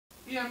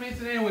Yeah,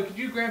 Mason, anyway, could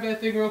you grab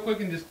that thing real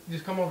quick and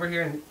just come over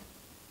here and...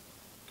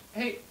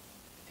 Hey,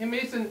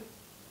 Mason,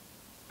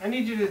 I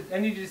need you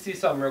to see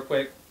something real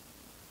quick.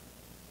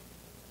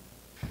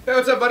 Hey,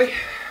 what's up, buddy?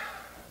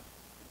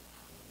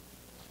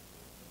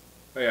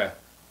 Oh yeah,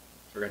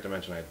 forgot to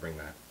mention I had to bring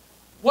that.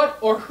 What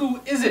or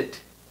who is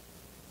it?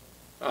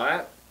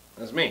 Oh,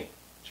 that's me.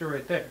 Sure,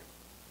 right there.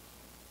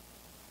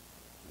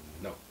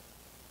 No.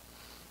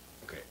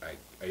 Okay,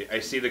 I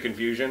see the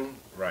confusion.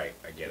 Right,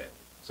 I get it.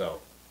 So,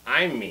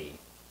 I'm me,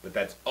 but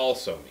that's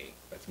also me.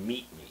 That's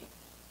meet me.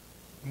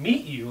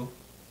 Meet you?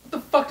 What the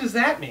fuck does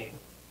that mean?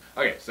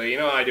 Okay, so you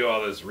know I do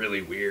all this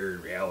really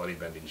weird reality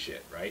bending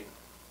shit, right?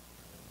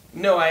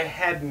 No, I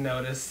hadn't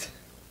noticed.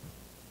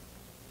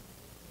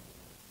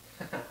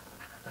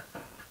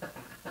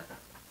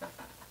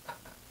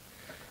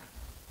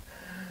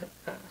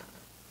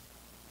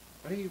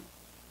 What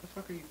the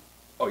fuck are you?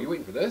 Oh, you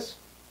waiting for this?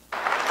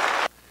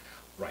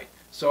 Right.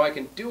 So I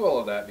can do all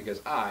of that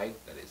because that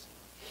is,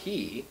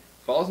 he,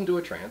 falls into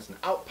a trance and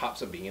out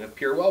pops a being of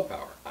pure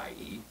willpower,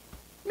 i.e.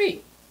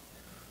 me.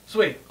 So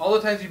wait, all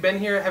the times you've been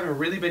here haven't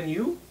really been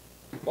you?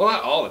 Well,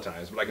 not all the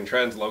times, but I can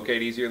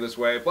translocate easier this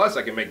way. Plus,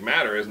 I can make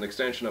matter as an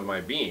extension of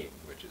my being,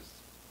 which is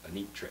a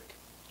neat trick.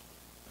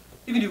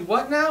 You can do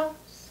what now?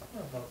 Son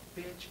of a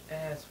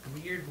bitch-ass,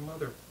 weird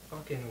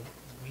motherfucking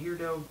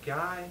weirdo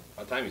guy.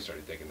 By the time you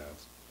started taking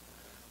notes.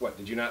 What,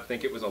 did you not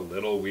think it was a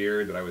little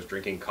weird that I was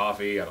drinking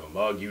coffee out of a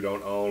mug you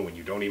don't own when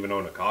you don't even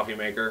own a coffee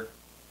maker?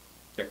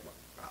 Here, come on,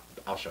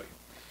 I'll show you.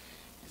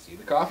 You see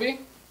the coffee?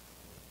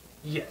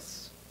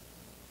 Yes.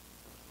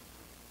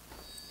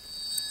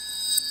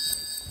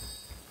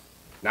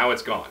 Now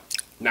it's gone.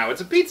 Now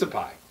it's a pizza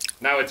pie.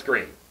 Now it's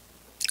green.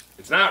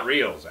 It's not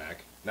real,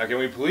 Zach. Now can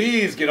we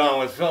please get on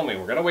with filming?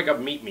 We're gonna wake up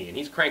Meet Me, and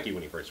he's cranky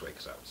when he first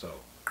wakes up, so...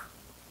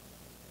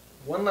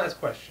 One last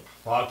question.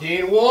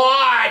 Fucking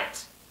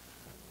what?!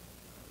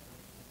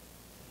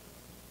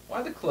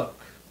 Why the cloak?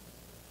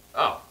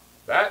 Oh,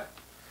 that?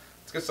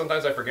 It's because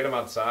sometimes I forget I'm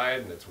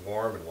outside, and it's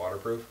warm and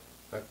waterproof.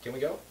 Can we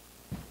go?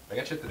 I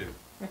got shit to do.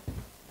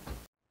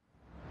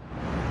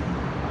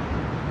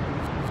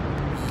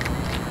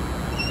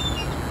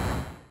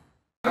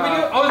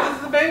 Oh, is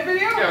this the bang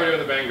video? Yeah, we're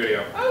doing the bang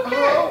video. Okay.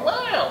 Oh,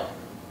 wow.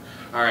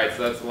 Alright,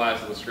 so that's the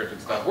last of the scripted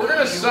stuff. We're going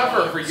to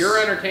suffer for your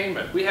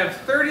entertainment. We have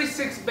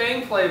 36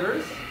 bang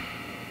flavors.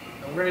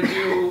 And we're going to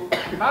do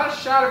about a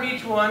shot of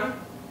each one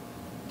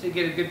to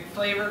get a good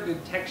flavor,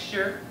 good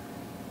texture.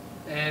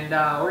 And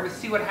we're going to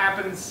see what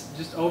happens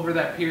just over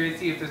that period,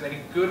 see if there's any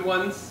good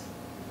ones.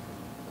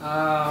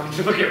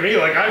 Look at me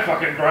like I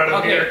fucking brought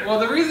it here. Well,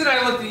 the reason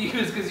I looked at you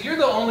is because you're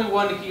the only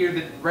one here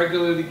that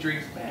regularly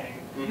drinks bang.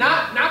 Mm-hmm.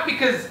 Not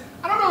because...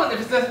 I don't know if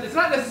it's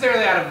not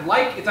necessarily out of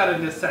like, it's out of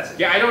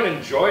necessity. Yeah, I don't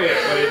enjoy it,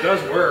 but it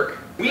does work.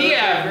 We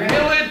have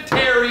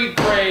military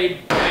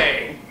grade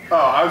bang. Oh,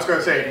 I was going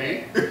to say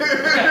me.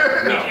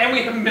 No. And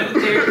we have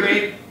military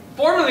grade,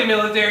 formerly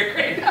military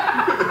grade.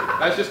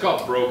 That's just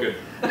called broken.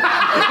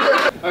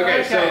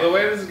 Okay, so the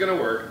way this is going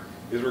to work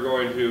is we're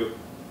going to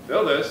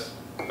fill this,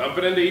 dump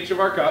it into each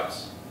of our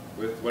cups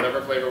with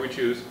whatever flavor we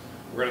choose.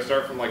 We're going to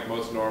start from like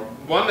most normal.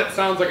 One that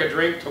sounds like a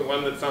drink to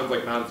one that sounds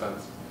like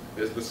nonsense.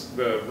 Is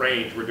the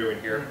range we're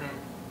doing here.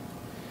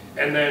 Mm-hmm.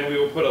 And then we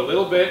will put a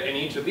little bit in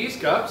each of these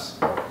cups,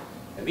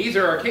 and these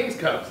are our King's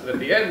cups, and at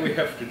the end we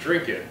have to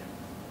drink it,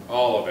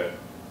 all of it.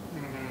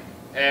 Mm-hmm.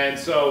 And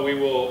so we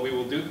will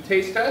do the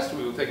taste test.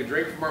 We will take a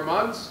drink from our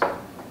mugs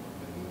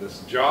in this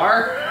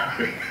jar,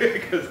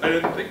 because I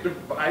didn't think to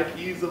buy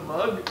these a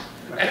mug.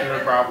 I should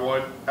have brought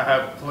one. I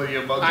have plenty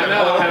of mugs. I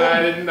know,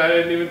 and I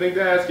didn't even think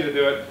to ask you to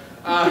do it.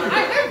 I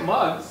have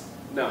mugs.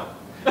 No.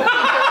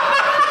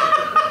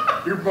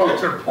 Your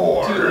mugs are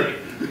poor. Too late.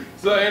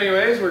 So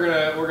anyways, we're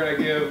gonna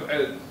give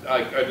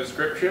a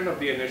description of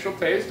the initial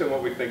taste and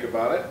what we think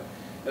about it,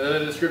 and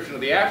then a description of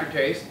the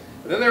aftertaste,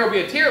 and then there will be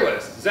a tier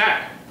list.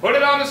 Zach, put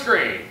it on the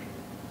screen.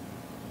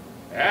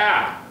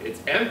 Yeah, it's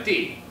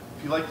empty.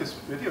 If you like this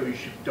video, you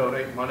should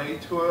donate money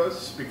to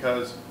us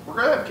because we're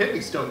gonna have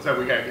kidney stones that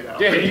we gotta get out.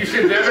 Yeah, you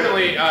should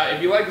definitely.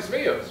 If you like this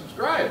video,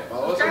 subscribe.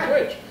 Follow us on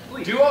Twitch.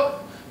 Please.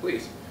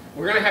 Please.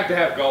 We're gonna have to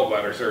have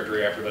gallbladder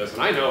surgery after this,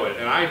 and I know it.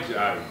 And I'm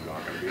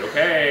not gonna be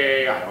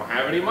okay. I don't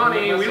have any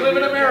money. We live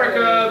in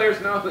America.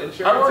 There's no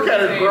insurance. I work at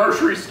a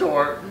grocery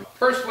store.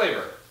 First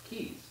flavor,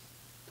 keys.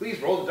 Please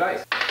roll the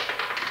dice.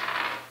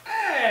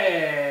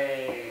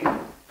 Hey,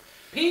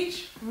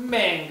 peach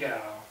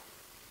mango.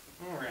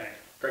 All right.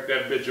 Crack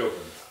that bitch open.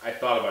 I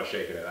thought about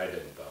shaking it. I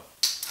didn't though.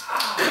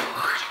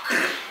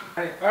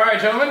 All right,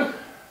 gentlemen.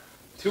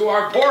 To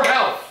our poor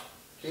health.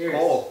 Cheers.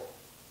 Cool.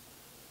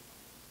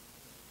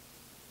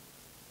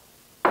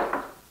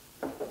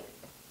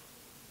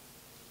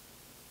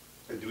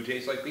 They do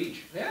taste like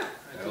peach. Yeah.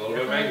 And a little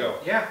bit of mango.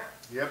 Yeah.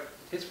 Yep.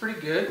 It's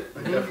pretty good.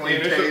 It definitely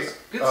The initial- tastes.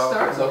 Good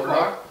start so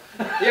far.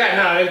 Yeah,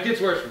 no, it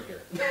gets worse from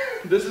here.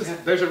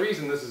 There's a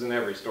reason this is in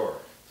every store.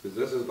 Because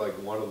this is like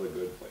one of the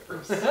good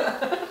flavors.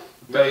 It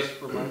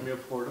does remind me of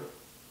Florida.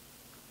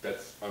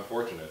 That's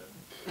unfortunate.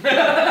 Look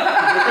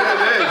at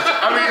it is.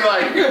 I mean,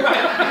 like,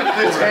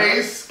 the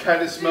taste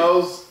kind of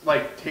smells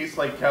like, tastes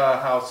like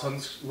how sun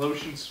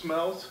lotion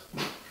smells.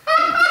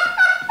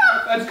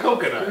 That's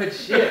coconut. Good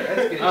shit.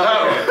 That's good shit.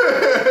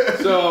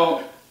 Okay.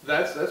 So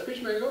that's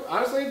peach mango.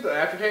 Honestly, the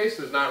aftertaste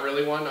is not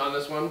really one on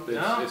this one.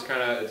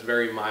 It's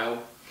very mild.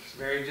 It's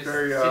very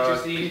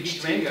citrusy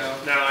peach mango.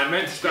 Now I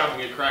meant to stop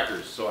and get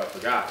crackers, so I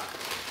forgot.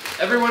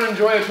 Everyone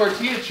enjoy a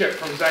tortilla chip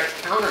from Zach's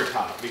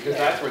countertop because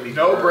that's where these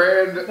no were.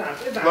 brand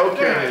It's not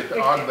located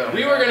on them.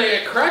 We were gonna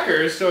get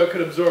crackers so it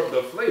could absorb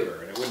the flavor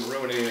and it wouldn't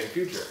ruin anything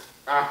future.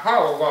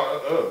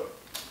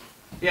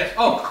 Yes.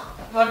 Oh,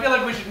 well, I feel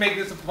like we should make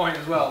this a point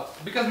as well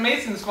because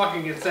Mason's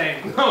fucking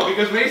insane. No,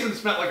 because Mason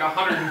spent like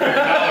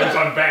 $150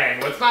 on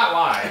Bang. Let's not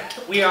lie.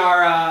 We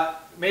are.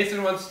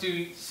 Mason wants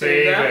to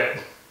save them.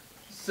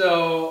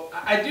 So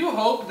I do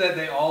hope that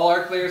they all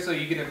are clear, so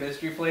you get a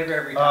mystery flavor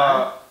every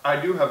time. I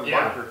do have a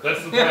marker.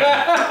 That's the plan.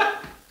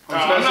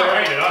 I'm not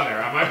writing it on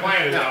there. My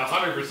plan is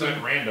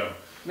 100% random.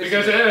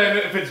 Because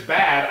if it's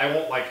bad, I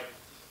won't like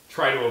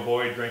try to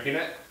avoid drinking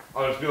it.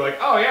 I'll just be like,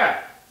 oh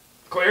yeah,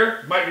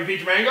 clear. Might be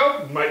peach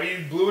mango. Might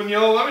be blue and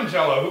yellow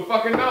limoncello. Who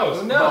fucking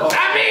knows? No.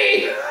 Not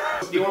me.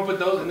 Do you want to put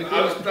those in the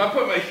cooler?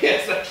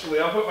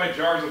 I'll put my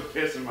jars of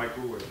piss in my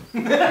cooler.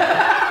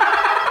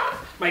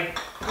 My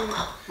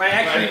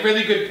actually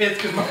really good piss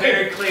because it's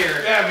very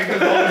clear. Yeah,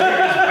 because all the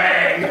is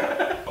Bang.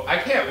 I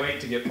can't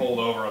wait to get pulled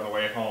over on the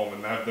way home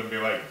and have them be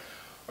like,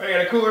 well, I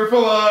got a cooler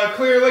full of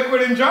clear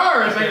liquid in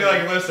jars. I'd be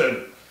like,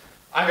 listen,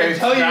 I can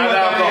tell you what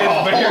that is,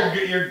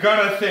 but you're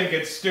gonna think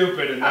it's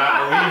stupid and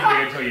not believe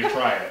me until you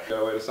try it.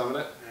 Got a way to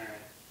summon it?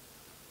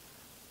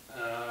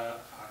 Alright.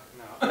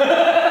 No.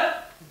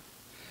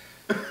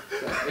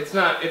 It's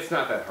not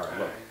that hard.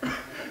 Look.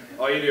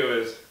 All you do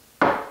is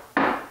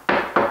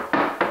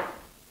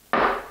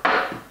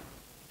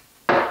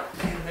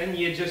and then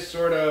you just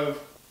sort of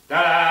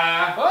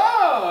da-da.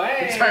 Oh,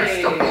 hey!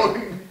 Starts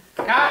holding.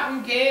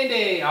 Cotton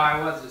candy! Oh,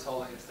 I was just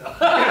holding it still.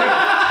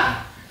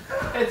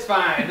 It's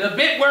fine. The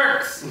bit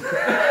works!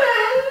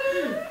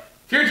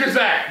 Future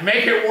Zach,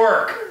 make it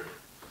work!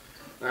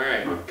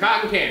 Alright,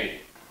 cotton candy.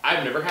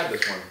 I've never had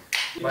this one.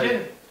 You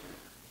didn't.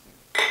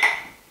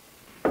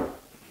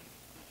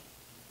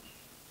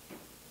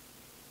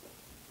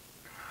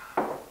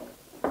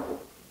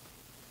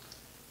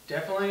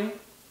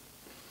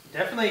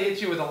 Definitely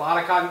hits you with a lot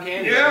of cotton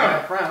candy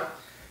up front.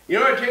 You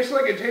know what it tastes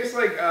like? It tastes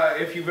like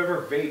if you've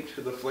ever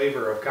vaped the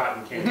flavor of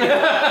cotton candy.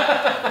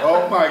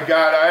 Oh my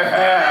god, I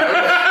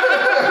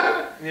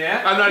have.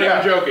 Yeah? I'm not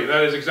even joking.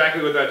 That is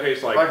exactly what that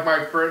tastes like. Like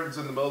my friends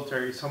in the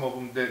military, some of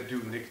them did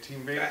do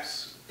nicotine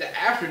vapes. The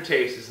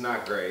aftertaste is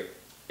not great.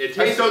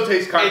 I still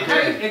taste cotton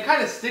candy. It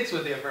kind of sticks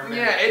with you for a minute.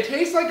 Yeah, it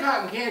tastes like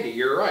cotton candy.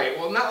 You're right.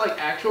 Well, not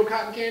like actual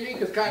cotton candy,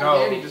 because cotton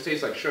candy just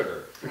tastes like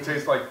sugar. It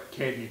tastes like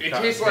candy. It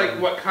tastes like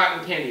what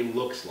cotton candy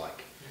looks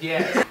like.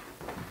 Yes.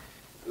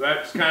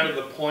 That's kind of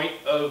the point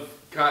of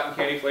cotton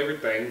candy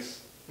flavored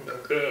things.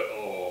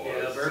 Oh,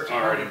 Yeah, it's burp's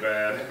already coming.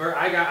 bad.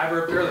 I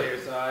burped earlier,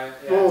 so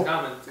it's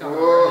coming. It's coming.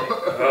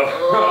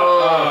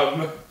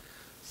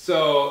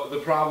 So the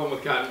problem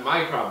with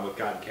my problem with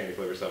cotton candy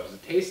flavored stuff is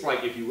it tastes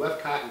like if you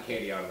left cotton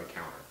candy on the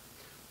counter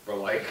for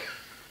like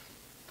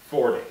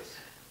 4 days.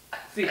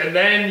 See, And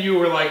then you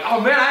were like, oh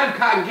man, I have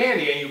cotton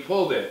candy, and you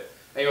pulled it.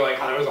 And you're like,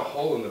 oh, there was a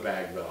hole in the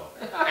bag though.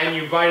 And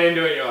you bite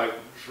into it and you're like,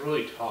 it's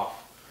really tough.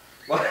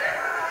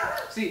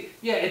 see,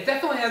 yeah, it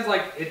definitely has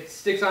like, it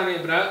sticks on you,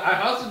 but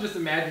I also just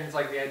imagine it's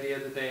like the idea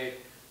that they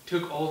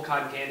took old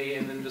cotton candy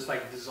and then just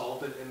like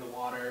dissolved it in the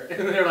water.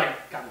 And they're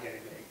like, cotton candy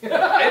thing.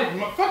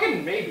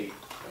 Fucking maybe.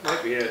 That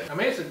might be it. Now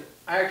Mason,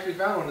 I actually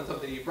found one of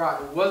something you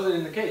brought. It wasn't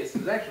in the case. It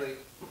was actually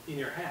in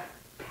your hat.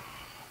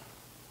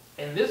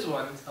 And this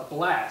one's a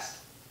blast.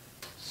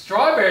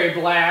 Strawberry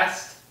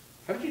blast.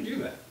 How did you do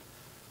that?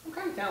 I'm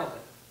kind of talented.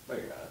 There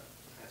you go.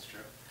 That's true.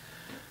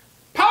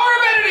 Power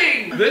of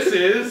editing! This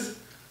is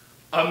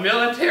a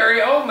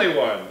military only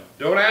one.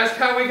 Don't ask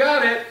how we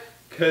got it,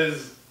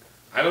 because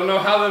I don't know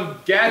how the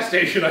gas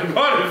station I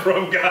bought it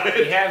from got We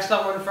it. have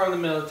someone from the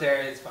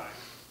military. It's fine.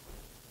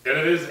 And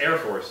it is Air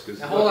Force.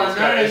 Now hold on.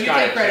 No, you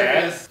take credit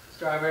for this.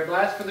 Strawberry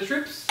blast for the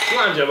troops.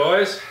 Come on, Joe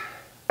boys.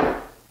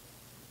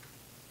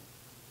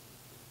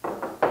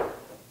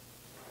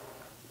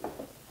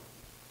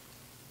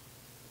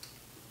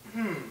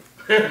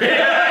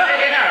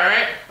 Yeah,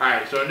 right?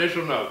 Alright, so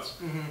initial notes.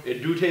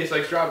 It do taste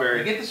like You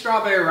strawberry. get the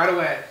strawberry right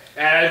away.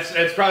 And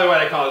it's probably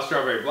why they call it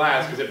strawberry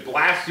blast, because it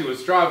blasts you with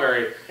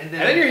strawberry. And And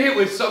then you're hit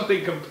with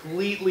something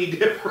completely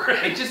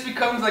different. It just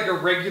becomes like a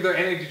regular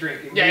energy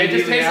drink. Yeah, it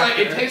just tastes like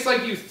immediately tastes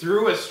like you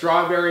threw a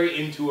strawberry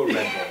into a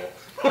Red Bull.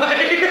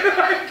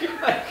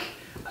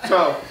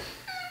 So,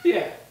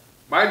 yeah.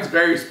 mine's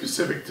very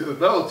specific to the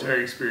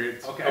military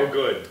experience. Okay. Oh,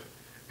 good.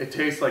 It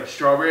tastes like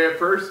strawberry at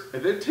first,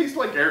 and then it tastes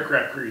like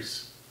aircraft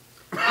grease.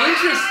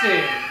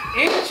 Interesting.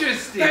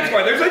 Interesting. That's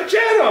why there's a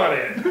jet on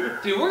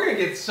it. Dude, we're gonna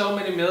get so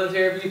many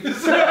military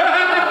views.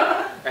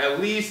 At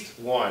least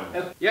one.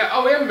 Yeah.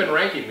 Oh, we haven't been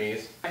ranking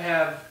these. I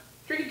have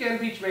drink again,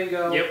 peach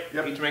mango. Yep.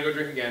 Peach mango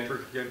drink again.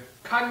 Again.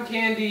 Cotton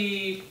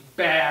candy,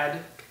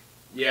 bad.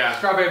 Yeah.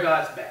 Strawberry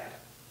Blast bad.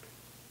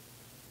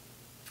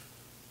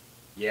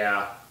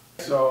 Yeah.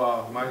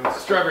 So mine's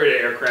Strawberry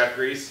aircraft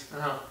grease.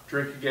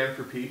 drink again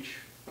for peach.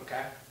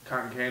 Okay.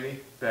 Cotton candy,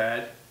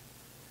 bad.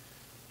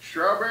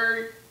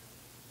 Strawberry,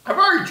 I've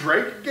already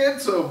drank again,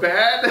 so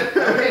bad. Okay,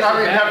 so I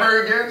mean, bad.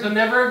 never again. So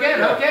never again.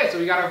 Yeah. Okay, so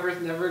we got our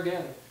first never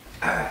again.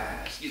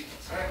 Excuse me.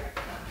 Sorry.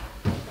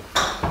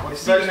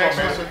 What's See the next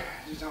one, one. Mason?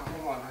 Just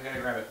hold on. I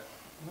gotta grab it.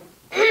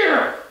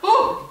 Here!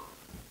 Oh!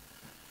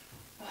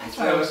 That's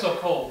why it was so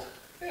cold.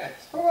 Yeah,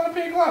 it's a whole lot of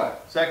pina colada.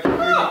 Zach,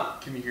 Oh.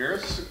 can you hear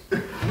us?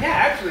 Yeah,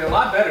 actually, a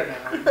lot better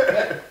now.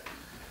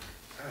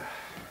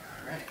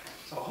 Alright.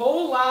 It's a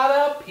whole lot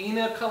of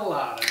pina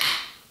colada.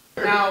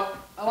 Now,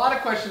 a lot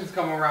of questions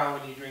come around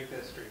when you drink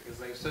this drink. It's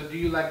like, so do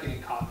you like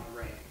getting caught in the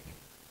rain?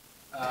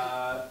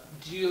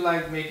 Do you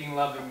like making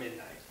love at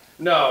midnight?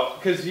 No,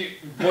 because you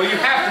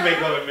have to make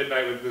love at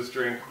midnight with this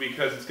drink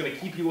because it's gonna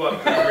keep you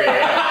up till 3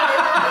 a.m.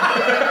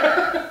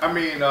 I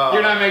mean,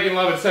 You're not making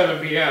love at 7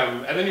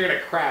 p.m. and then you're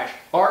gonna crash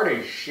hard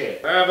as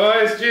shit. Alright,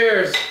 boys,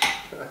 cheers.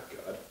 Oh,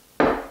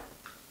 God.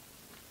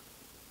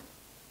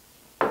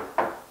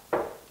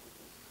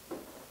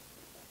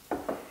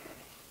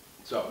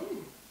 So,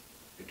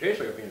 it tastes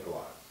like a pina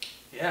colada.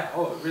 Yeah,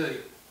 oh, it really.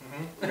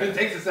 It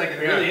takes a second.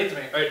 It really hits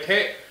me.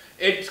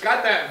 It's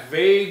got that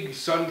vague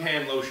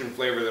suntan lotion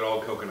flavor that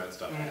all coconut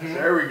stuff has.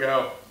 there we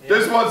go. Yeah.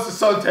 This one's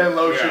the suntan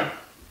lotion.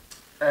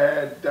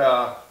 And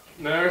No,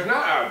 there's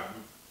not a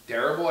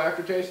terrible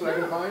aftertaste that I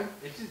can find.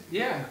 It's just,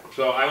 yeah.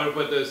 So I would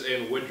put this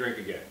in would drink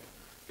again.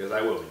 Because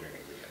I will be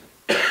drinking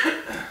it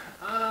again.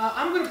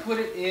 I'm gonna put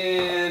it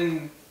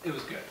in. It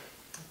was good.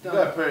 I'm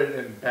gonna put it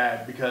in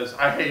bad because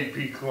I hate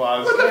pina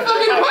coladas. What the fuck?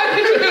 Why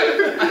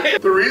did you?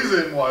 The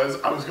reason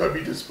was I was gonna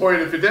be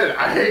disappointed if it did.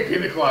 I hate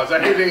pina coladas. I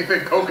hate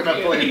anything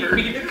coconut flavored.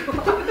 Pina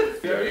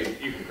coladas? Yeah,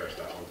 you can crush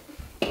that one.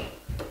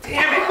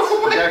 Damn it!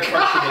 You gotta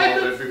crush it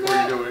a little bit before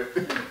you do it.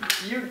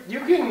 You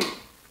can.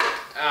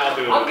 I'll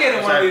do it. I'll get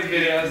in one of these Zach,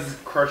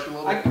 videos. Crush it a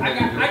little I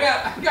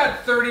bit.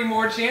 got 30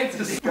 more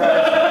chances.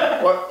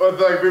 What,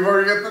 like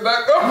before you get the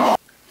nut?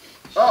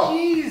 Oh,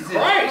 Jesus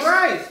Christ.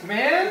 Christ,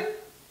 man!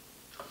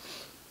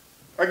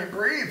 I can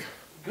breathe.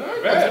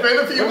 Good. Yeah. It's been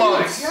a few Oh my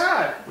months.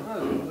 God!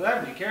 Oh, we'll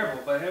have to be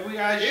careful, but we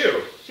got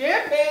Ew.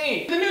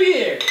 champagne. The new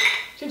year.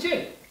 Chin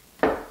chin.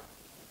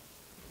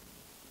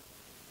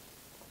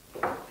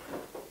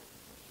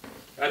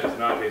 That does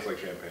not taste like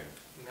champagne.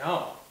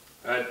 No.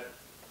 That,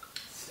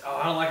 Oh,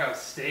 I don't like how it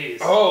stays.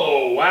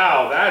 oh,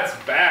 wow, that's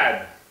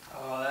bad.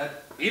 Oh,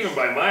 that. Even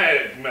by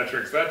my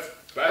metrics, that's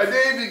I bad.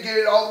 didn't even get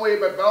it all the way in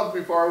my mouth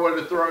before I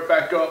wanted to throw it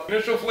back up.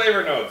 Initial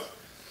flavor notes.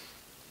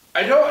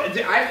 I've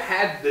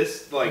had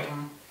this, like,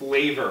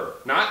 flavor.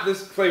 Not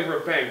this flavor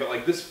of Bang, but,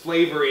 like, this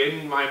flavor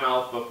in my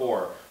mouth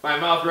before. My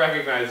mouth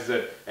recognizes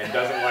it and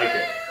doesn't like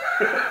it.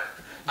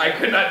 I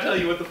could not tell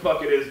you what the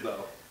fuck it is,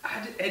 though.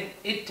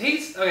 It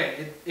tastes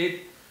okay.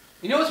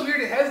 You know what's weird?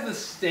 It has the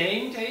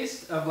staying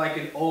taste of like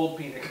an old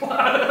pina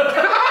colada.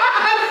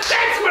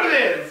 That's what it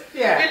is!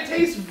 Yeah. It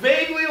tastes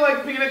vaguely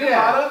like pina colada.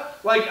 Yeah.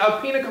 Like a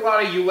pina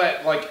colada you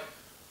let, like,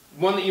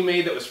 one that you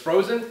made that was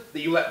frozen, that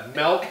you let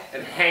melt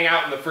and hang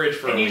out in the fridge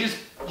for a And week.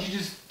 you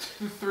just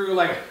threw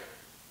like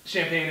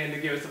champagne in to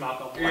give it some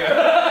alcohol.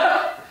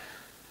 Yeah.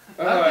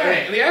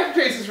 Okay. The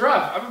aftertaste is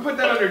rough. I'm gonna put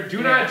that under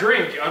do not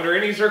drink under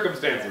any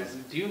circumstances.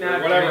 Do Or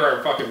not whatever drink.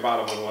 our fucking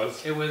bottom one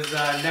was. It was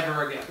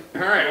never again.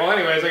 Alright, well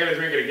anyways, I gotta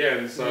drink it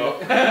again, so.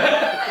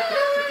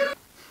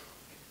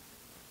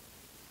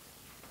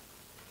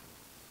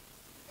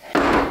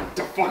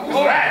 The fuck was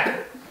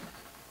that?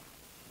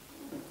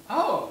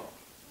 Oh,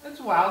 that's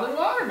wild and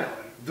watermelon.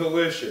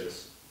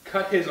 Delicious.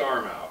 Cut his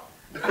arm out.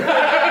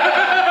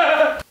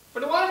 For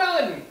the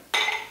watermelon.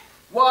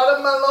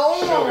 Watermelon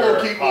Sugar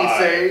will keep me high.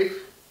 safe.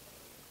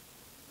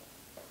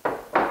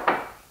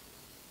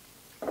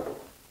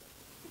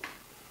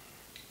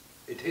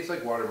 It tastes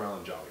like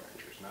watermelon Jolly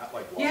Ranchers, not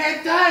like water. Yeah,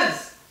 it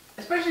does.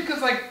 Especially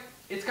because like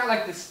it's got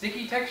like the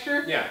sticky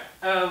texture Yeah.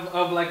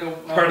 of like a.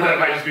 Part of that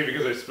might just be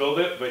because I spilled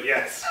it, but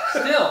yes.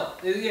 Still,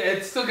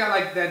 it's still got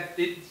like that.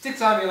 It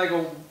sticks on me like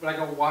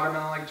a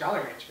watermelon like Jolly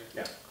Rancher.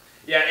 Yeah.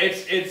 Yeah,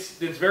 it's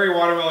very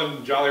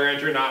watermelon Jolly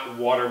Rancher, not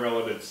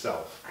watermelon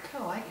itself. I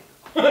kind of like it.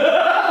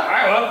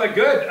 Alright, well, they're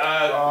good.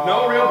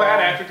 No real bad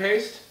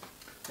aftertaste.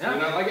 Yeah. Do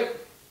you not like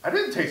it? I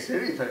didn't taste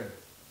anything.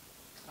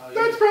 Oh,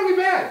 That's probably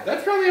bad.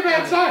 That's probably a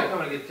bad I'm sign.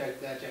 gonna get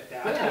that checked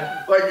out.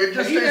 Yeah. Like it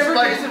just Have you tastes never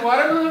like tasted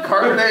watermelon?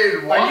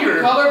 carbonated water. Are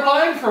you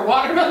colorblind for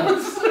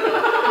watermelons?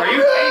 Are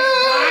you taste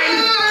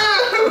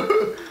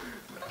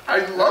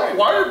I love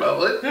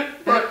watermelon,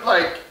 but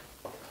like,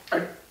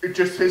 it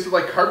just tasted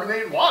like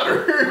carbonated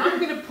water. I'm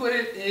gonna put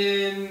it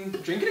in.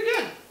 Drink it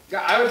again.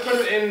 Yeah, I would put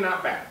it in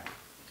not bad.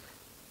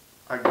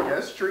 I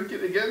guess drink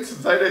it again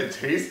since I didn't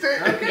taste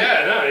it. Okay.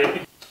 Yeah,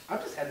 no.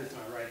 I've just had this in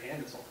my right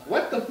hand this whole time.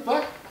 What the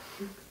fuck?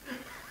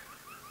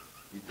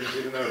 You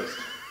didn't notice.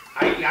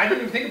 I didn't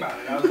even think about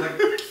it. I was like,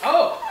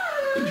 oh.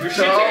 Put your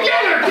shit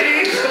together,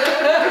 Keith!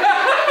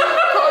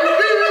 Oh, you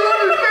didn't even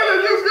understand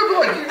it. Just gonna be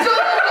like, you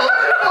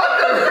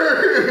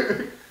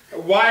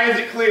motherfucker. Why is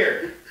it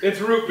clear? It's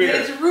root beer.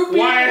 It's root beer.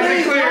 Why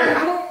is it clear? I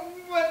don't.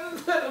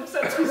 What, that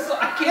upsets me so.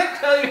 I can't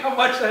tell you how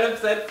much that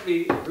upsets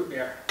me. Root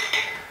beer.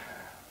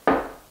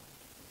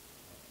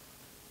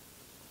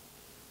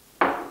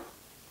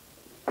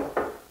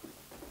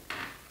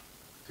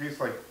 Tastes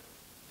like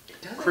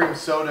cream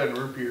soda and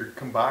root beer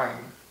combined.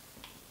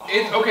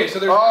 It's okay. So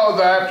there's. Oh,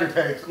 the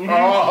aftertaste.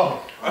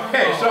 Oh.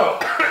 Okay, so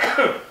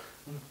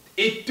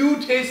it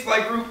do taste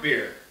like root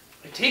beer.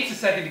 It takes a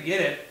second to get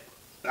it.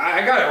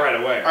 I got it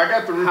right away. I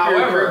got the root beer and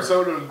However, cream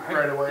soda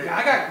right away. Yeah,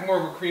 I got more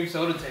of a cream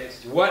soda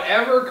taste.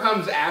 Whatever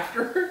comes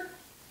after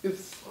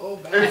is so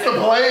bad. It's the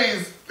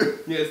blaze.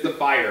 Yeah, it's the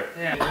fire.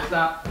 Yeah,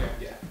 stop.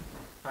 Yeah.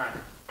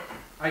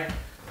 Alright.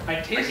 I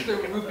taste the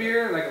root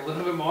beer like a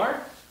little bit more,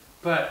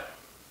 but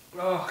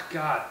oh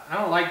god, I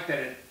don't like that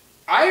it.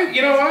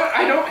 You know what?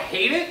 I don't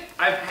hate it.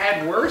 I've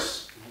had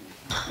worse,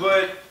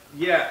 but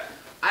yeah,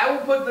 I will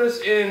put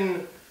this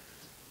in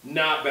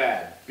not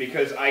bad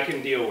because I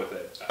can deal with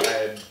it.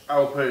 I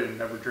will put it in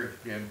never drink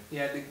again.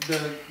 Yeah,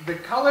 the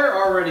color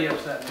already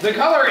upset me. The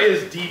color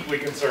is deeply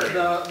concerning.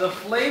 The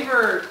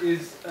flavor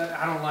is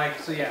I don't like.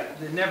 So yeah,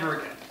 never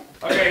again.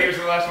 Okay, here's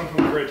the last one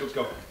from the fridge. Let's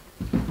go.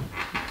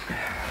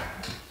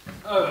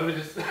 Oh, it was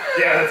just.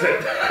 Yeah, that's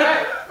it.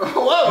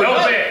 Hello.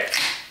 Rosé.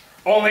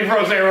 Only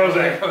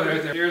rosé.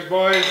 Right there. Cheers,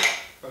 boys.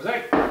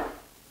 Rosé.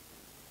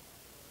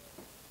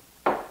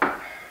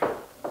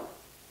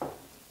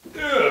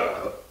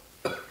 Ugh.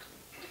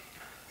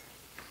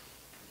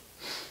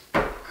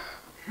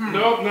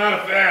 Nope, not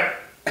a fan.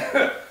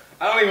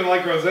 I don't even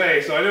like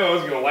rosé, so I knew I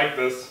wasn't gonna like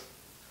this.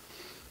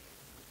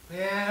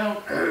 Yeah,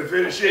 I don't.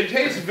 Finish it. It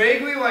tastes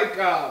vaguely like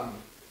a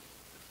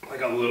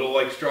little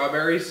like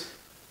strawberries.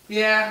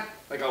 Yeah.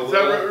 Like a Is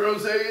little. that what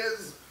rosé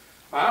is?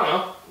 I don't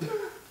know.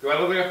 Do I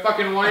look like a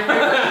fucking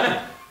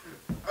winemaker?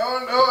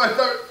 Oh no, I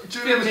thought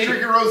Jimmy was Maybe-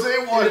 drinking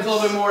rosé once. It's a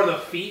little bit more of the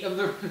feet of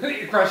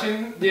the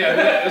crushing.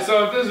 Yeah.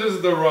 So if this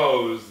is the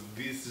rose,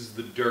 this is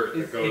the dirt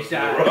that goes It to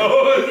died. the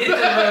rose. It's the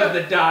rose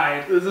that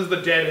died. This is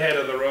the dead head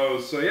of the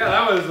rose. So yeah,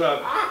 that was.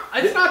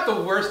 It's not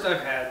the worst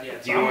I've had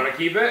yet. Do you want to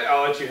keep it?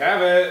 I'll let you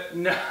have it.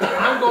 No,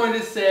 I'm going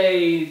to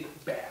say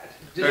bad.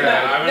 Just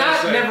Yeah, I'm gonna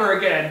not say- never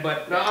again,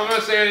 but No, I'm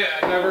gonna say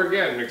never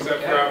again,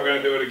 except for Yeah. I'm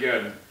gonna do it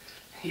again.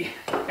 yeah.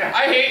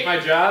 I hate my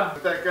job.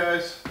 With that,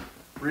 guys,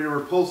 Rita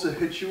Repulsa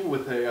hit you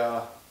with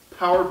a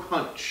power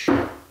punch.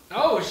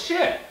 Oh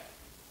shit!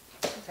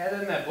 Is that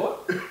in that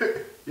book?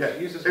 Yeah,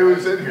 Use this it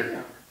was one. in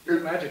here. You're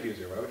a magic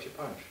user. Why would you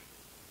punch?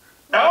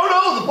 Oh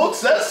no, the book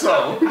says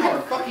so.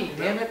 Oh, fucking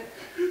damn it!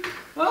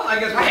 Well, I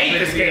guess I hate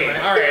this game.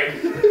 All right,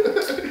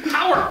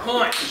 Power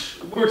punch.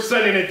 we're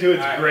sending it to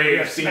its All right, grave. we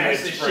gotta seeing smash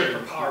its this shit for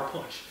friends. power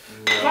punch.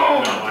 No,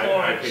 Power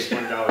I punch. paid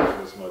 $20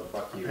 for this mug.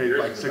 Fuck you. Paid Yours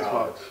like is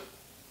 $6.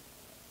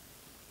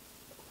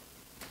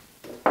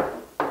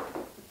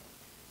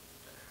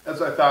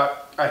 As I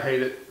thought, I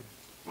hate it.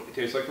 It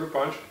tastes like fruit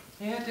punch.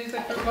 Yeah, it tastes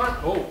like fruit punch.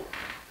 Oh,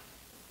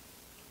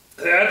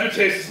 The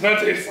aftertaste does not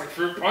taste like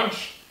fruit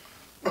punch.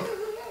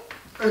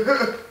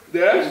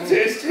 The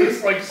aftertaste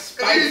tastes like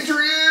spice.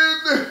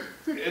 Adrian!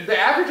 The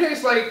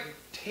aftertaste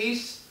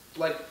tastes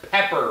like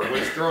pepper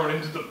was thrown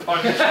into the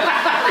punch.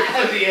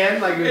 at the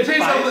end, like It it's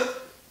tastes spice. like.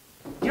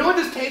 You know what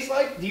this tastes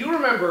like? Do you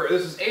remember?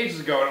 This is ages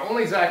ago, and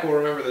only Zach will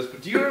remember this.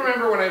 But do you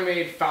remember when I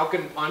made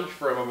Falcon Punch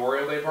for a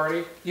Memorial Day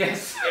party,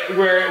 Yes.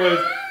 where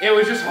it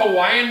was just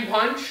Hawaiian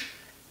Punch,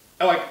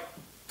 like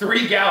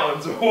 3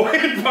 gallons of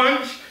Hawaiian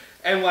Punch,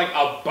 and like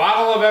a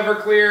bottle of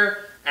Everclear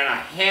and a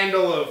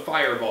handle of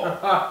Fireball.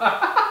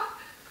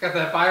 Got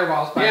that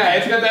fireball spice. Yeah,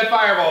 it's got that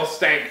Fireball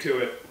stank to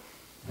it.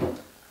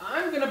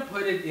 I'm gonna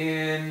put it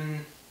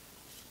in.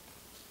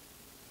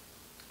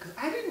 Cause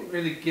I didn't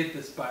really get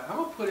this spot. I'm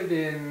gonna put it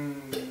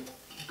in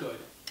good.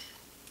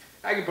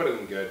 I can put it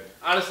in good.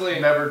 Honestly.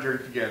 Never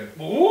drink again.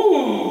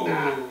 Ooh.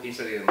 He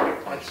said he didn't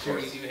like punch. That's true.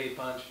 You do hate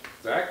punch.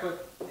 Zach,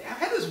 what? I've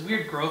had this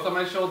weird growth on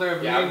my shoulder. I've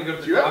been Yeah, meaning to go to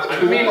do the you have doctor. a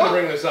I've been meaning to tumor?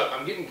 bring this up.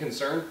 I'm getting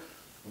concerned.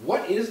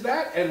 What is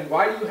that, and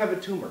why do you have a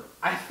tumor?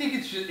 I think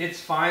it's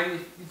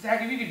fine.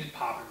 Zach, if you could just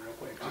pop it real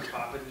quick. Just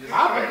pop it. And just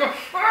Pop it.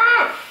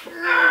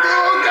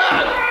 Oh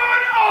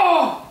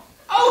god!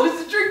 Oh,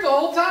 it's a drink the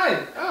whole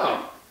time.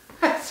 Oh,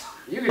 That's.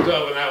 you can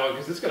open that one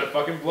because it's gonna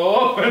fucking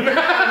blow open. It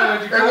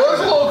was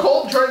a little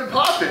cold trying to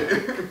pop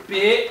it.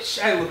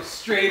 Bitch, I look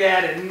straight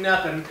at it,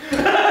 nothing.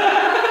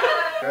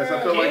 Guys,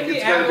 I feel like Candy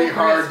it's gonna be apple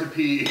hard crisp. to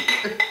pee.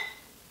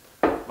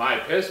 My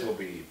piss will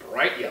be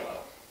bright yellow.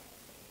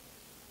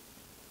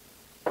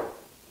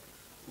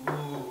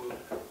 Ooh,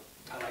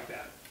 I like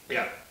that.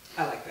 Yeah,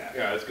 I like that.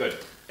 yeah, it's good.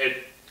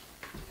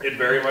 It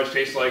very much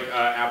tastes like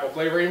apple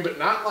flavoring, but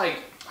not like.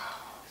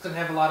 Doesn't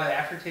have a lot of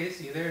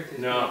aftertaste either. It tastes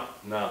No,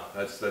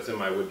 that's in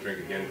my would drink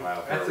again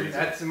pile for a good. reason.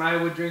 That's in my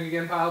would drink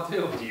again pile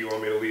too. Do you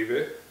want me to leave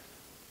it?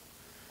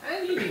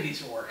 And you need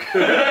these to work.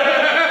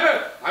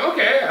 I'm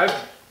okay.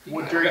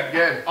 Would drink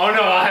again. Oh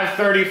no, I'll have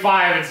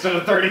 35 instead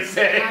of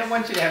 36. I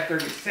want you to have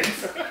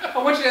 36.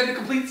 I want you to have the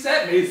complete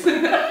set,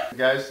 Mason.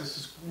 Guys, this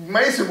is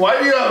Mason. Why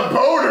do you have a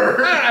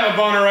boner? I don't have a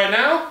boner right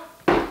now.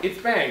 It's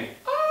Bang.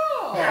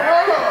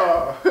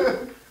 Oh.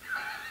 Oh.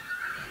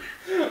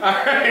 Alright.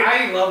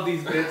 I love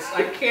these bits.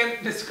 I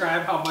can't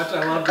describe how much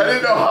I love I these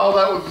didn't know how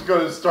that was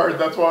going to start.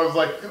 That's why I was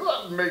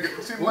like, make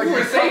it seem like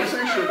We're a safe.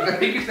 conversation.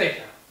 Make it safe.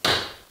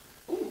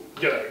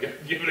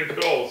 Give it a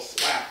good old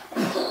slap.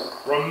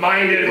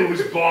 Reminded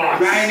who's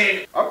boss.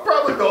 I'm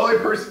probably the only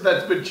person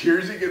that's been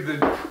cheersing in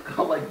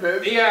the like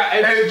this. Yeah,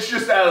 and it's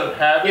just out of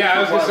habit. yeah, I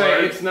was gonna from what I say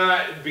learned. it's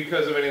not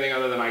because of anything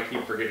other than I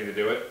keep forgetting to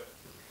do it.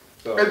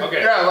 So And,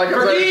 okay. Yeah, like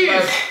I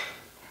said,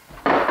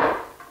 it's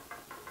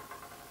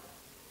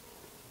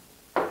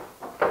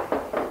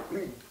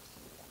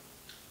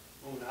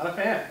Oh, not a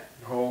fan.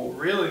 no,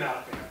 Really not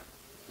a fan.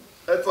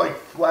 that's like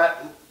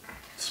flat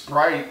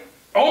Sprite.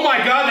 Oh my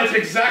god, that's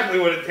exactly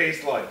what it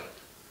tastes like.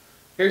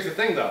 Here's the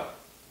thing though.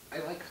 I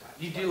like flat.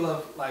 You do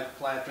love like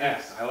flat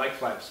drinks. Yes, I like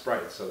flat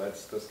Sprite, so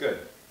that's good.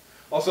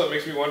 Also, it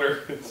makes me wonder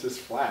if it's just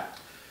flat.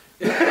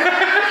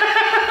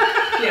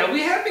 Yeah,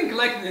 we have been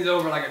collecting these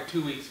over like a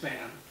 2-week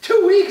span.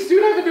 2 weeks,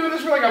 dude. I've been doing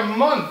this for like a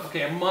month.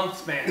 Okay, a month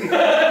span.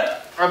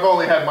 I've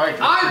only had my drink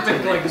I've for been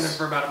 2 collecting weeks. them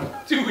for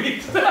about 2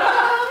 weeks.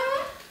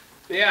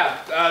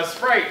 Yeah,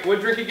 Sprite.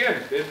 Would drink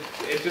again.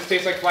 It just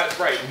tastes like flat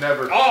Sprite.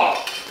 Never.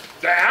 Oh,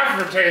 the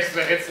aftertaste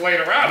that hits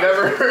later on.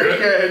 Never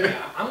again.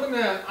 Yeah, I'm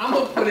gonna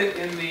put it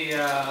in the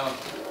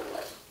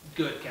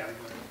good category.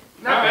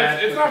 No,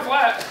 it's not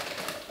flat.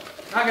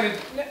 Not gonna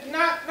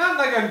not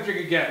like I'm gonna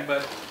drink again,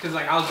 but because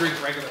like I'll drink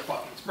regular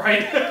fucking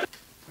Sprite. I got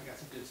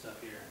some good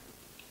stuff here.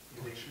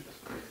 You make sure this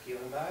is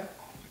tequila bag.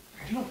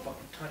 You don't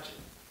fucking touch it.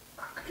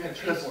 I gotta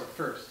pay for it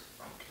first.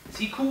 Is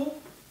he cool?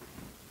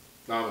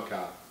 No, I'm a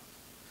cop.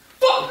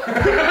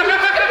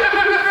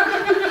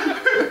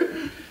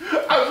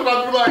 I was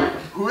about to be like,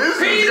 who is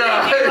Crazy this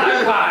guy?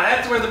 tequila pie.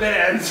 That's where the bit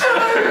ends.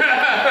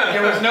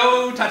 There was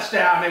no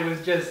touchdown. It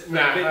was just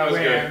Nah, a bit that was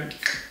where- good.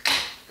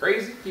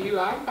 Crazy key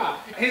lime pie.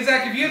 Hey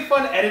Zach, have you had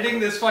fun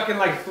editing this fucking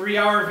like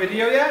 3-hour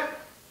video yet?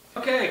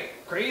 Okay,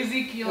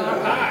 crazy key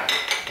lime pie.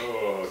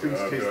 Oh, Things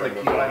God, taste God, like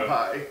key God. lime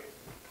pie.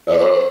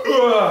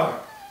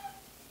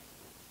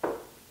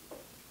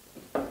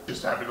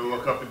 Just happened to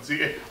look up and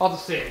see it. I'll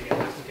just say it again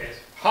just in case.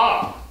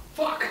 Ha!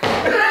 Fuck.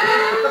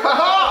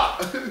 Ha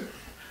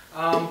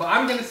But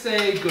I'm gonna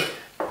say good.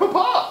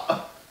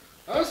 ha!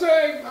 I would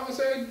say,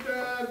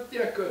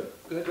 yeah, good.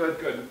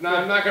 No,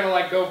 I'm not gonna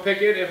like go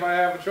pick it if I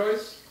have a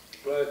choice,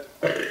 but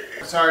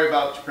Sorry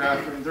about your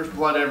bathroom. There's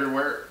blood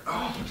everywhere.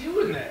 Oh, what you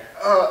doing there?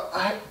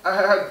 I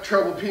had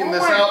trouble peeing Oh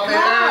this my out, God, man.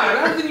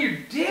 that was in your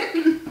dick?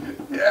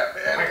 Yeah,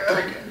 man.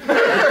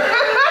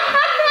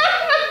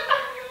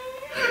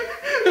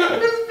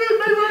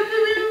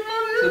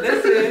 So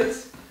this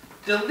is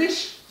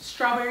Delish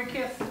Strawberry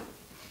Kiss.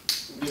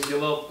 give you a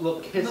little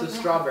kiss of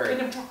strawberry,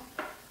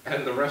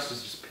 and the rest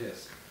is just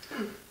piss.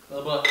 A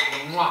little bit.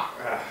 Mwah.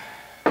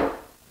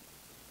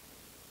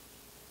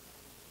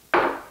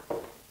 Well,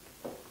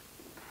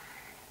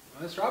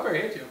 the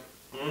strawberry hit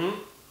you.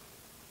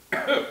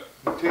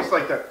 It tastes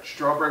like that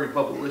strawberry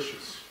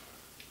bubblicious.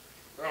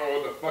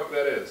 Oh, what the fuck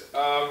that is?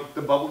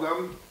 The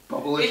bubblegum?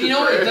 Bubblicious. And you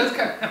know what? It right? does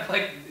kind of have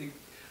like, I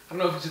don't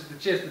know if it's just the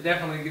chips, but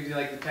definitely gives you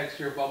like the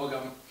texture of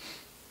bubblegum.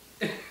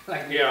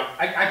 Like, Yeah.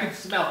 I can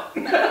smell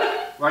it.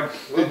 Like,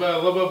 A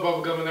little bit of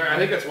bubble gum in there. I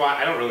think that's why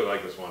I don't really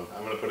like this one.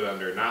 I'm gonna put it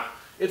under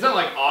it's not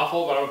like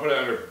awful, but I'm gonna put it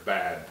under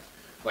bad.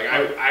 Like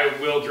I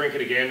will drink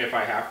it again if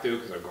I have to,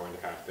 because I'm going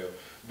to have to.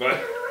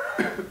 But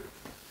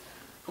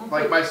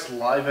like my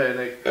saliva and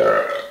it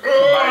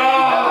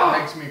together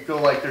makes me feel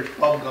like there's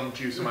bubblegum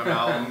juice in my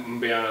mouth. I'm gonna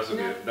be honest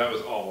with you, that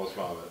was almost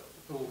vomit.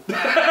 Ooh.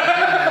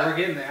 We're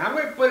getting there. I'm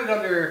gonna put it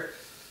under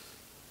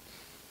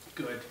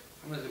good.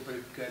 I'm gonna put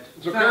it good. So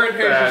It's not current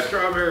taste bad. is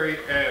strawberry,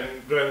 and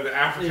then the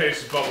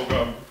aftertaste is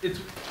bubblegum. It's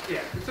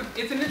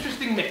it's an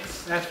interesting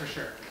mix, that's for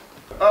sure.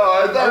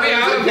 Oh, I thought Are we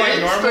out of like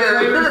normal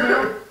flavors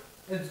now?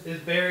 Is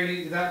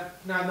berry, is that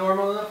not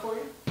normal enough for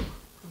you?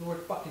 The word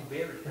fucking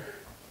berry.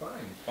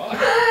 Fine, fuck.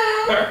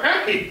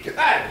 Alright,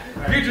 God.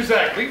 Future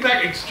Zach, leave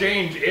that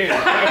exchange in.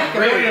 That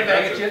was Really really a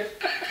bag of impressive.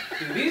 chips?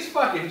 Dude, these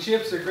fucking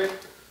chips are great.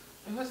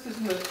 Hey, what's this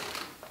in the...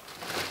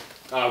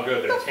 Oh, good, What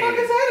they're the fuck tainted.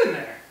 is that in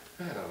there?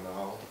 I don't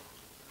know.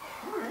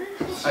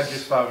 I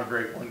just found a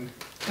great one.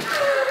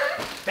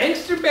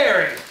 Bankster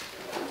Berry.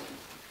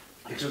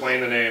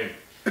 Explain the name.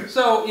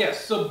 So,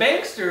 yes, so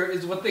Bankster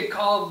is what they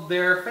call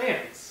their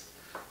fans.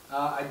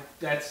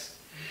 That's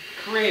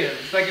creative.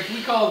 It's like if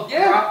we called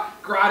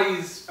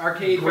Gratty's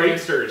arcade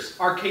fans Greatsters.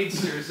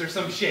 Arcadesters or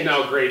some shit.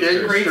 No,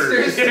 greatsters.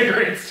 Greatsters? Yeah,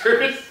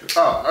 greatsters.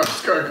 Oh, I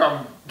was gonna call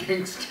them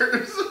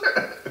gangsters.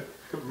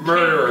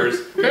 Murderers.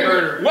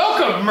 Murderers.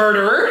 Welcome,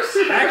 murderers.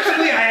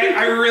 Actually,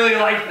 I really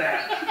like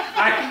that.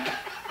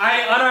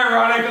 I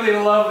unironically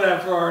love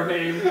that for our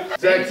name.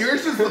 Zach,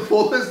 yours is the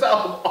fullest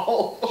out of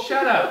all.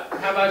 Shut up.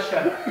 How about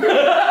shut up?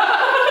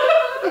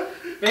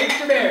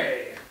 Bankster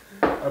Berry.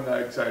 I'm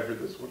not excited for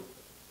this one.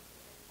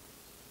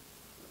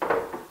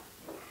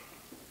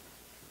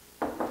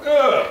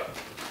 Ugh.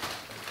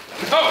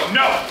 Oh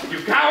no! You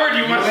coward!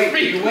 You must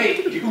speak.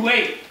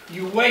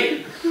 You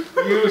wait.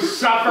 You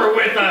suffer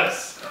with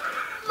us.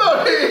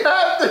 No, he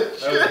had the That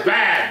shit. was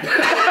bad.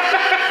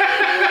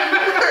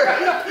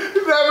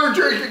 Never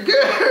drink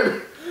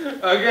again.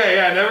 Okay,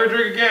 yeah, never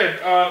drink again.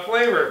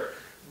 Flavor.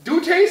 Do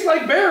taste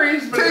like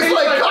berries, but Tastes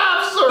like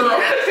cough syrup.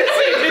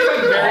 tastes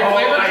like berry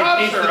flavored I cough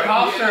taste syrup. the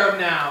cough syrup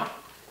now.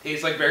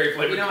 Tastes like berry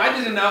flavored. You know, I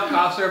did enough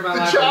cough syrup in my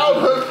The life.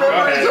 childhood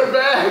memories are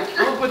back.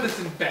 I'm gonna put this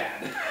in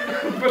bad.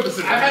 Put this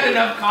in I've had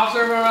enough cough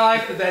syrup in my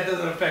life that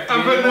doesn't affect me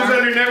I'm putting this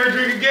anymore. under never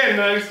drink again.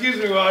 Now, excuse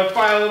me while I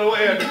file it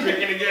away after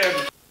drinking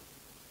again.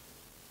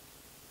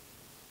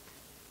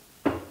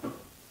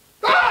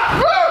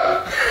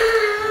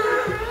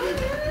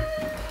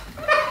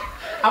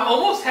 I'm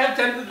almost half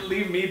tempted to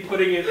leave me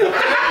putting it.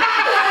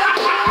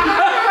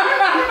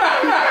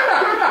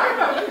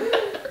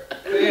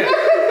 Yeah.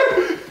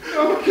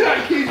 Oh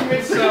God, Keith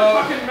made So-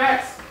 a fucking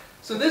mess.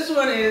 So this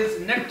one is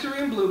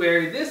nectarine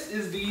blueberry. This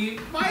is the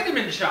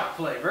vitamin shop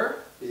flavor.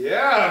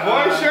 Yeah,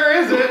 boy, sure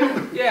is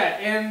it. Yeah,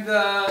 and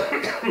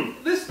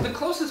the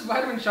closest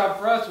vitamin shop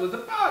for us was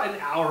about an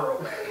hour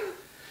away.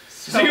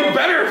 So you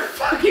better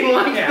fucking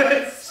like Yeah.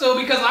 this. So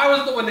because I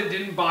was the one that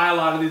didn't buy a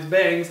lot of these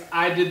bangs,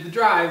 I did the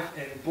drive,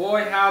 and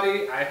boy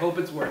howdy, I hope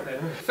it's worth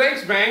it.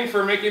 Thanks, Bang,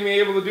 for making me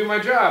able to do my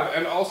job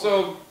and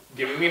also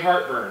giving me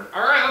heartburn.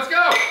 All right, let's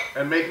go.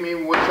 And make me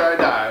wish I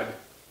died.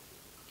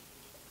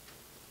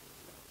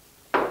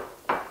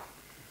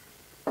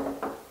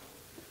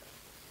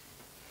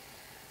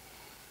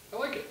 I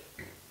like it.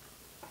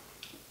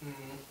 Mm,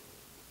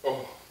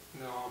 Oh,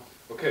 no,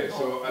 okay.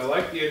 So I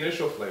like the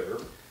initial flavor.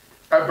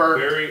 I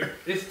burned. Very.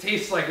 this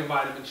tastes like a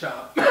vitamin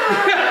shop.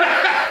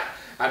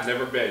 I've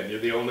never been. You're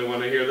the only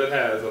one here that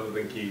has, other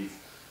than Keith.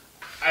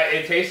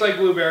 It tastes like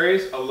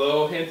blueberries, a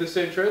little hint of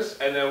citrus,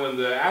 and then when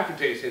the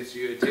aftertaste hits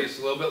you, it tastes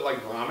a little bit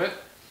like vomit.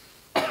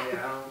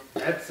 Yeah,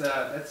 that's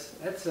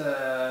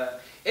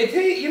It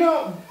tastes, you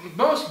know,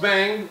 most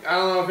Bang. I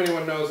don't know if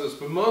anyone knows this,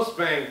 but most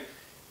Bang,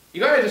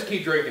 you gotta just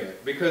keep drinking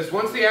it because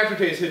once the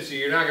aftertaste hits you,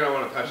 you're not gonna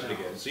want to touch it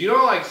again. So you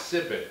don't like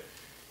sip it,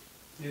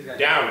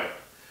 down it.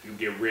 You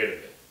get rid of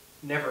it.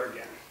 Never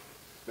again.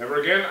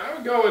 Never again. I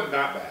would go with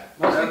not bad.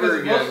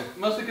 Never again.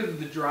 Mostly because of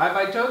the drive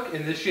I took,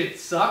 and this shit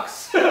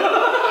sucks.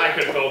 I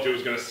could have told you it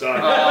was gonna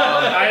suck.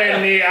 I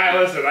didn't need.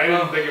 Listen. I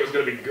didn't think it was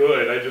gonna be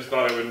good. I just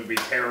thought it wouldn't be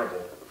terrible.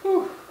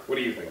 Whew. What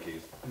do you think,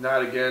 Keith?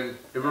 Not again.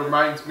 It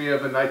reminds me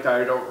of a night that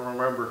I don't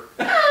remember.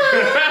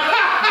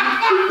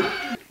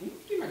 You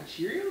see my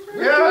Cheerios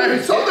right Yeah, I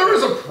saw there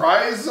was a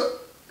prize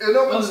in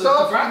them and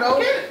stuff, you know?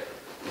 Get it.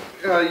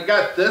 You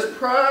got this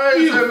prize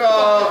and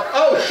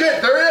oh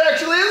shit, there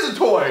actually is a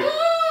toy.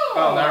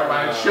 Oh, never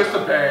mind. It's just a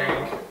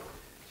bang.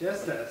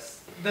 Just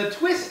us. The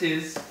twist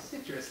is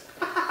citrus.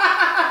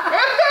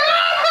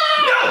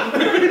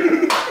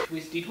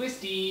 Twisty,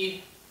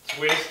 twisty.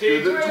 Twisty,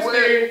 Do the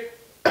twisty.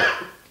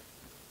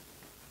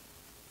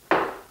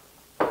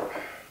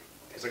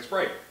 Tastes like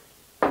Sprite.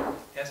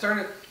 Yeah,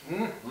 starting to.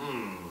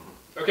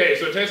 Okay,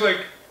 so it tastes like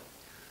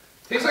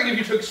if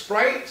you took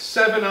Sprite,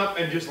 7-Up,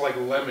 and just like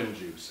lemon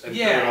juice and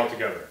threw it all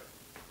together.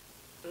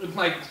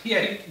 Like, yeah,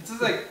 it's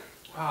just like,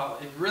 wow,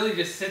 it really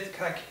just sits.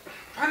 Like,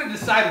 I'm trying to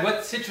decide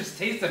what citrus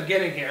taste I'm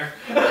getting here.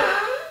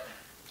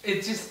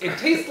 It tastes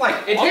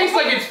like. It tastes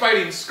like it's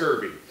fighting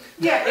scurvy.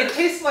 Yeah, it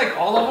tastes like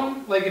all of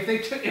them. Like if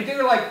they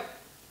were like,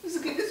 let's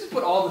just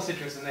put all the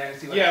citrus in there and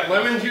see what. Yeah, happens.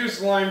 lemon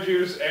juice, lime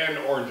juice, and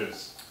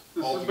oranges.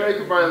 This all is together.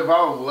 making my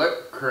mouth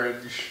lip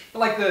cringe.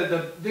 Like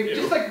Ew.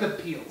 just like the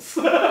peels.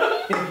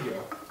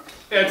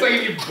 Yeah, it's like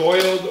if you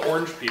boiled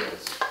orange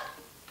peels.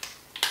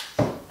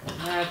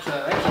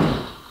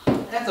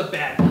 That's a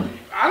bad one.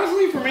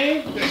 Honestly, for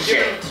me,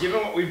 given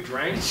what we've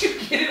drank, You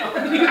get it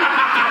on you.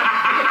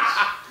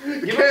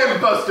 You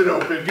can't bust it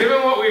open.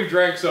 given what we've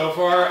drank so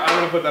far, I'm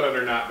gonna put that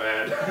under not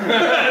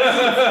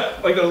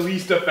bad. Like the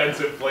least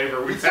offensive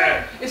flavor we've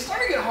had. It's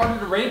starting to get harder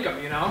to rank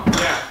them, you know.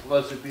 Yeah.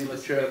 Unless it be the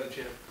Let's chip. try the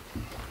chip.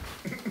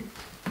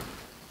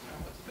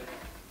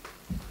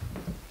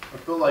 I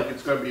feel like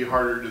it's gonna be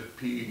harder to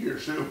pee here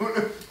soon.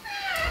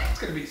 It's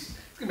gonna be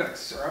like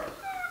syrup.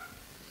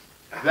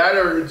 That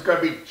or it's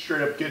gonna be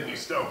straight up kidney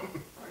stone.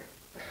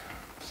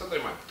 Something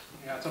in my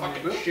Yeah, it's on my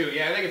fucking boot. shoe.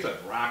 Yeah, I think it's a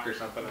rock or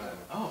something. I don't know.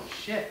 Oh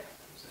shit.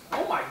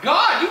 Oh my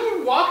god, you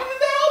were walking in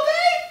that all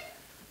day?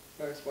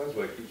 That explains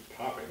why it keeps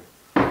popping.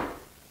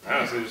 I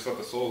honestly just thought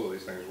the soles of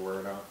these things were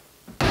wearing out.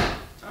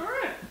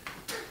 Alright.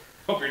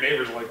 Hope your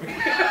neighbors like me.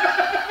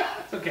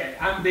 It's okay.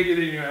 I'm bigger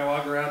than you. I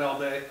walk around all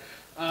day.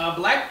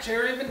 Black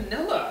cherry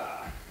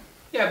vanilla.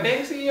 Yeah,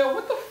 Banksy,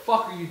 what the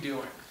fuck are you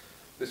doing?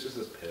 This just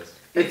is pissed.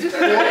 It's And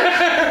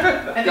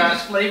they Guys-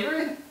 just flavor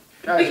it?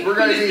 Guys, we're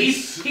gonna need.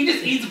 He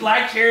just eats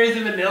black cherries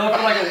and vanilla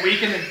for like a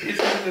week and then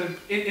pisses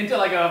into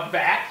like a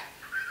vat.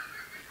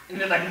 And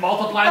then like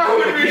multiplies it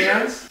with the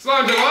cans. It's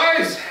on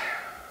July's.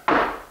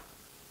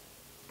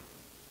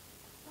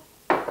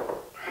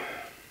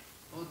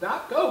 Well,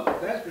 not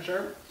Coke, that's for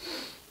sure.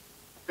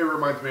 It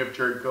reminds me of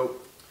cherry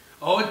coke.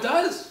 Oh, it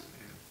does.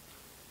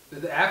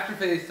 The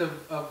aftertaste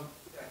of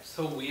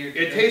so weird.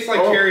 It tastes like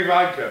Oh. cherry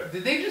vodka.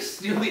 Did they just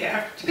steal the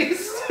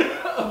aftertaste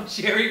of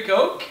cherry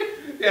Coke?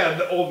 Yeah,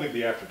 only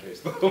the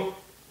aftertaste though.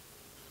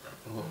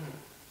 I'm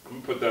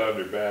gonna put that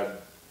under bad.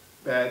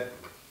 Bad.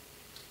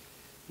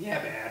 Yeah,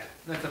 bad.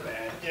 That's a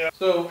bad. Yeah.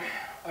 So,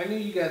 I knew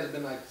you guys have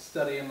been like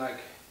studying like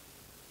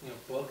You know,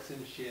 books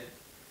and shit.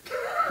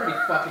 Pretty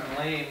fucking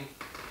lame.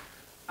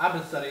 I've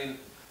been studying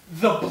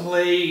the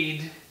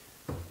Blade.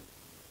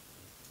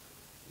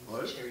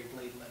 What? Cherry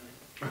Blade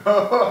lemon.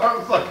 I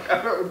was like,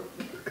 I don't.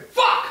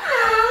 Fuck!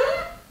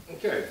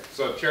 Okay,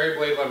 so cherry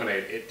blade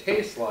lemonade. It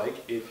tastes like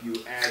if you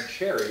add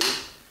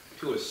cherries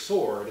to a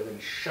sword and then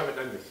shove it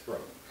down your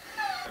throat.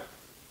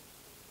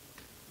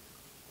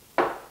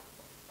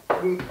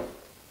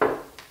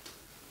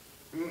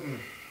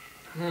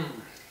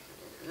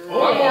 A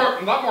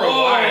lot more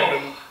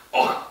lime.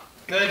 Oh,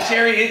 the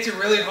cherry hits it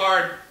really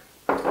hard.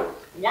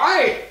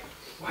 Why?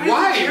 Why?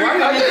 Why I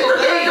hit so didn't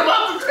think late?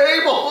 about the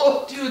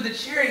table. Dude, the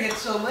cherry hit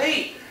so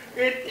late.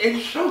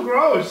 It's so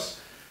gross.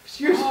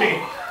 Excuse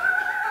me.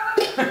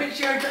 I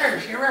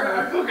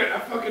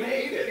fucking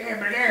hate it.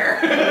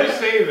 Let's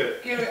save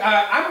it.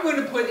 I'm going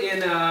to put in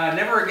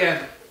Never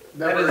Again.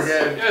 Never That is-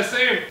 again. Yeah,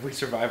 same. We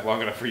survived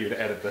long enough for you to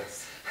edit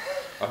this.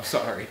 I'm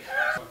sorry.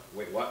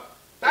 Wait, what?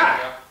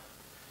 Ah!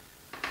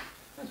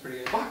 That's pretty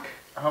good. Fuck.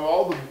 How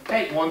all the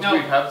ones no.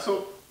 we've had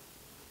so.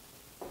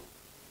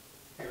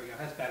 There we go.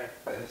 That's better.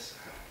 This.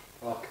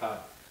 Oh god.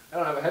 I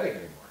don't have a headache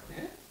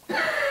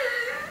anymore.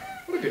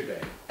 What a good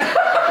day.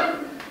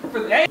 For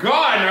the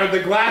Gone are the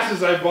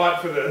glasses I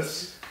bought for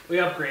this. we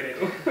upgraded.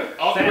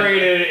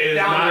 Upgraded is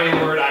not a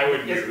Downgraded. word I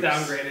would It's use.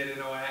 downgraded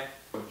in a way.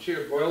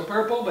 Cheers, Boiled boys.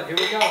 purple, but here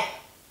we go.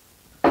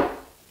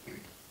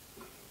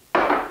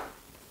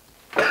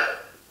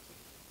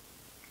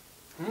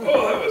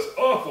 Oh, that was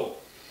awful.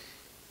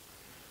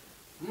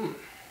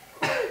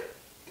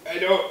 I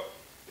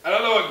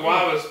don't know what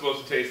guava is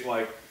supposed to taste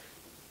like.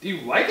 Do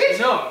you like it?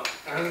 No,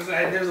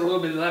 there's a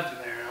little bit left in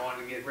there. I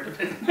wanted to get rid of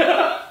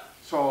it.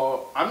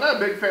 So I'm not a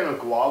big fan of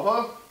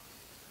guava,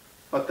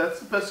 but that's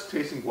the best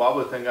tasting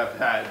guava thing I've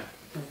had.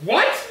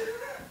 What?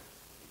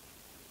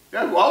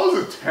 Yeah,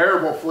 guava's a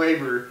terrible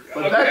flavor,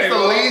 but Okay, that's the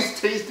well,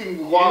 least tasting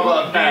guava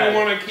I've Do you had.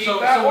 want to keep so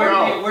that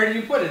one? where do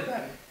you put it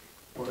then?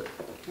 What?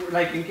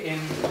 Like in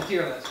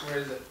tier list, where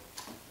is it?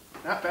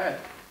 Not bad.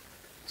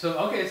 So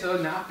okay,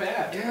 so not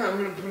bad. Yeah, I'm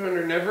gonna put it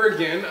under never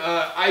again.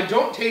 I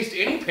don't taste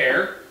any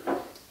pear.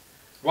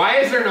 Why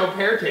is there no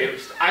pear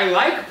taste? I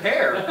like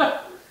pear.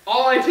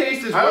 All I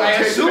taste is I what don't I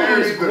taste assume pear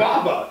is either.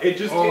 guava. It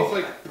just tastes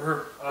like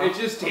burp. it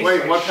just tastes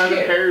Wait, like what kind of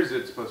shit. pear is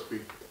it supposed to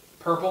be?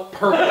 Purple.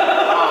 Purple.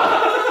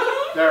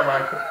 Oh, never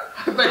mind.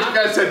 I thought you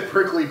guys said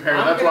prickly pear.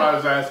 I'm That's gonna- why I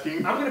was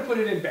asking. I'm gonna put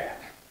it in bad.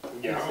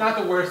 Yeah. It's not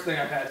the worst thing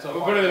I've had so We'll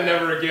far. put it in Bad.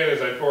 never again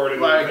as I pour it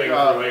into Like, the thing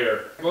for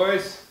later.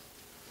 Boys.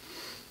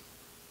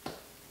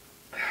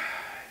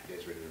 You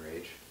guys ready to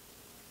rage?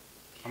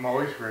 I'm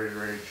always ready to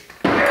rage.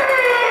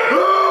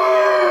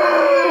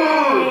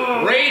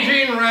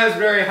 Raging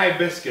raspberry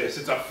hibiscus.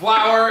 It's a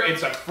flower,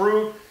 it's a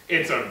fruit,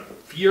 it's a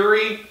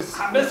fury.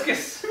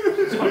 Hibiscus.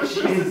 Oh,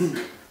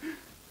 Jesus.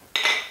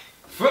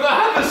 For the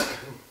hibiscus!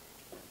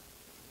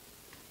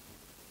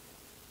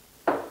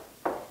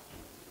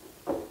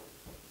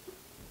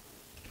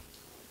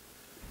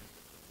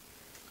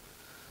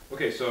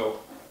 Okay, so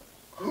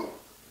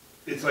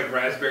it's like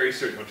raspberry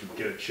syrup. Don't you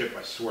get a chip?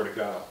 I swear to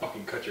God, I'll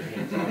fucking cut your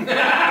hands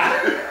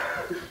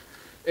off.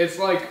 It's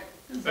like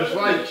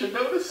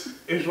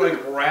it's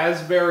like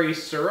raspberry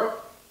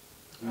syrup,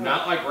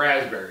 not like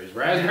raspberries.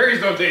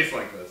 Raspberries don't taste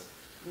like this.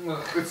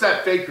 It's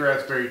that fake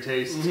raspberry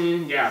taste.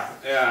 Yeah,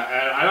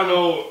 yeah. And I don't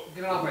know.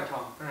 Get it off my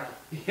tongue.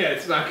 Yeah,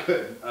 it's not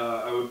good.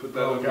 I would put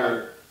that Oh,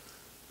 under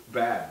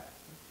bad.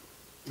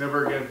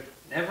 Never again.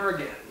 Never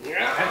again.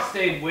 Yeah. That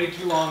stayed way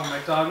too long in my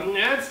tongue.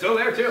 Yeah, it's still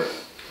there too.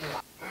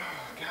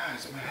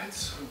 Guys, my head's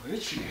so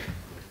itchy.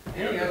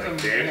 Yeah, you got some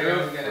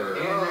dandruff you got a or-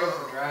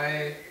 dandruff, a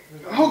dry.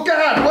 Oh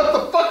God! What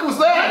the fuck was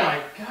Oh that?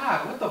 my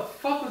God! What the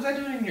fuck was that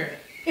doing in your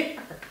hair?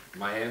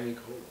 Miami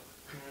cola.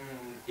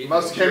 It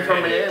Must makes came from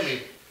your head itch.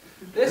 Miami.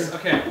 This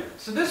okay.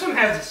 So this one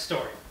has a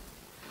story.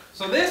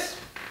 So this,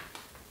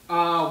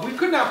 we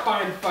could not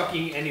find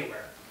fucking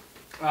anywhere.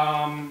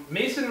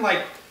 Mason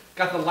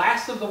got the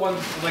last of the ones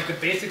like the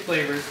basic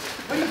flavors.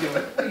 What are you doing?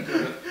 What are you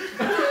doing?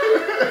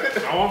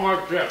 I want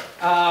my chip.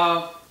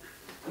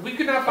 We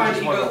could not find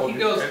it. He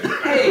goes,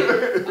 hey,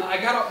 I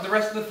got all the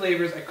rest of the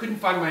flavors. I couldn't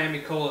find Miami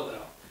Cola though.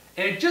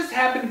 And it just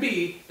happened to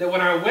be that when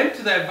I went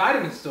to that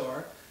vitamin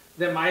store,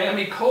 that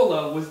Miami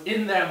Cola was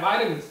in that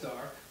vitamin store.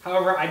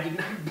 However, I did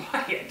not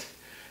buy it.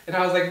 And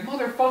I was like,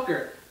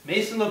 motherfucker.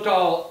 Mason looked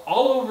all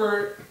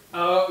over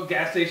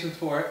gas stations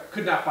for it.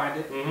 Could not find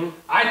it.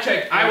 I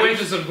checked. I went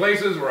to some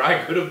places where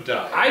I could have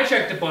died. I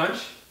checked a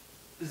bunch.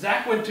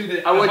 Zach went to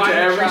the. I went to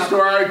vitamin every shop.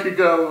 store I could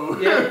go.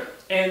 Yeah,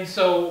 and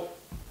so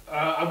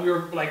we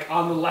were like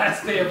on the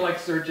last day of like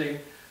searching.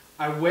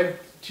 I went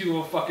to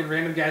a fucking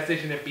random gas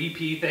station at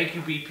BP. Thank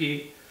you,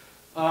 BP.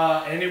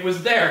 And it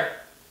was there.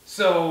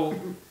 So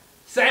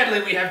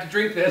sadly, we have to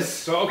drink this.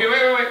 So okay,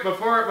 wait.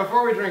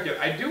 Before we drink it,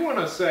 I do want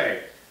to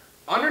say,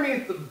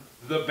 underneath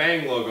the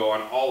Bang logo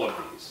on all of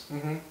these,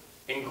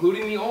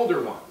 including the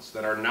older ones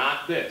that are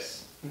not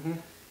this,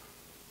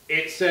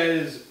 it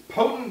says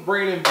potent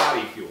brain and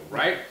body fuel,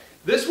 right?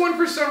 This one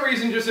for some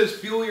reason just says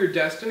fuel your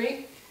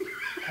destiny,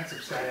 That's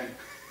upsetting.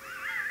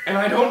 and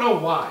I don't know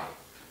why.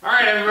 All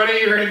right, everybody,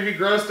 you ready to be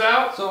grossed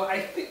out? So I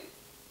think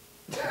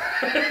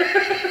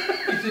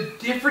It's a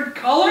different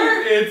color?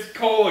 It's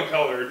cola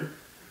colored.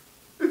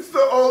 It's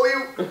the only.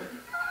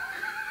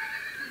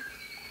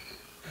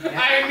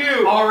 I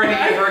knew. Already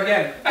never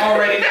again.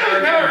 Already never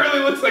again. Now it really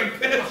looks like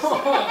this.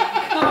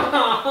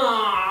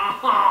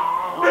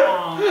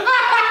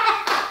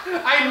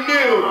 I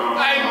knew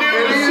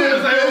as soon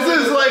as I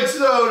This is like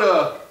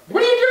soda.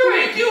 What are you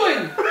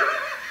doing? What are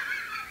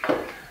you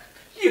doing?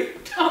 You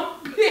dumb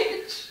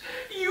bitch.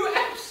 You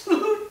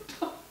absolute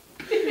dumb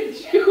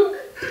bitch. You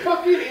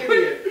fucking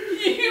idiot.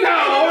 You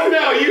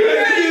No, you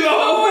had to do the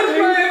whole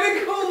thing.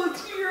 Miami Cola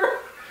tier.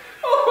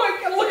 Oh my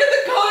god, look at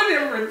the color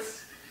difference.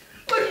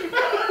 Look, look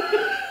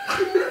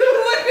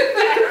at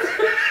that.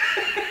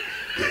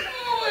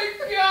 Oh my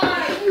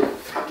god.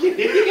 Fucking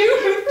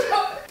idiot.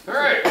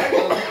 Alright.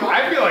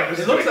 I feel like this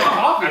It is looks like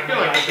coffee. I feel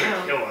like this is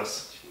gonna kill us.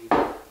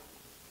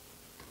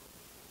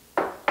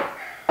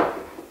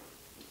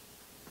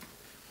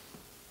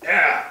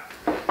 Yeah.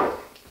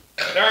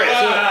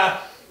 Alright,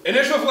 so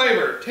initial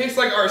flavor, tastes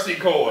like RC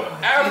Cola.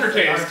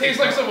 Aftertaste, tastes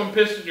like someone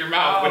pissed in your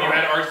mouth when you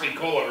had RC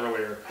Cola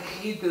earlier. I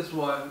hate this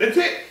one. That's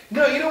it.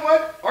 No, you know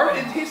what?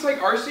 It tastes like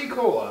RC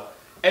Cola.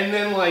 And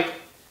then like,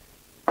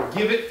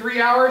 give it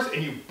 3 hours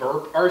and you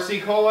burp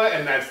RC Cola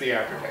and that's the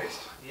aftertaste.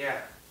 Yeah.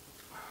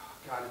 Oh,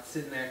 God, it's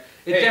sitting there.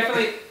 It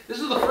definitely, this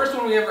was the first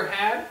one we ever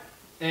had,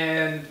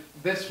 and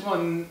this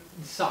one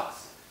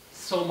sucks.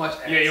 So much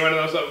ass. Yeah, you want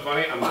to know something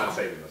funny? I'm not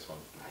saving this one.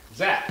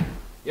 Zach,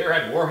 you ever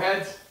had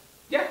Warheads?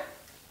 Yeah.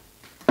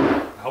 I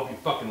hope you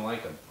fucking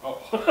like them.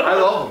 I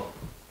love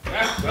them.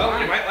 Yeah,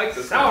 well, you might like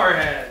this Sour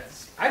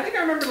Heads. I think I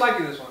remember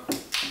liking this one.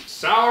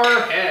 Sour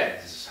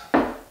Heads.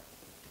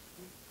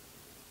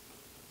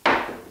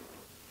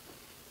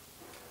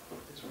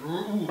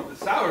 Ooh, the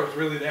sour is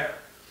really there.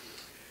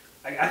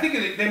 I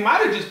think they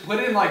might have just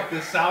put in like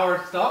the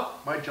sour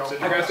stuff. Might jump.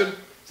 Citric acid?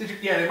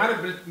 Yeah, they might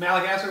have been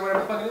malic acid or whatever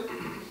the fuck it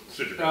is.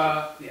 Citric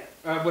acid.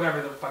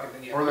 Whatever the fucking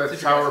thing. Yeah. Or that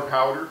Citric sour acid.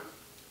 powder.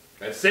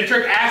 That's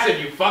citric acid,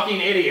 you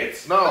fucking idiots.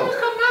 It's No, called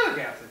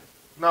malic acid.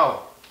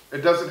 no, it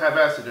doesn't have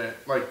acid in it.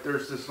 Like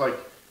there's this like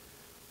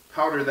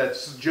powder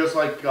that's just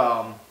like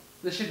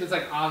The shit that's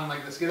like on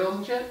like the Skittles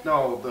and shit.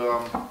 no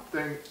the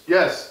thing.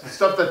 Yes, the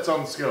stuff that's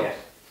on the Skittles. Yeah.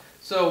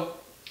 So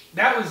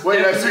that was. Wait,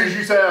 as soon definitely- as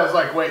you said it, I was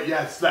like, wait,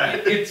 yes,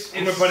 that. It's.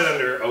 I'm gonna put it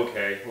under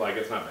okay, like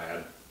it's not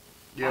bad.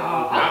 Yeah.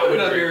 I'll put it would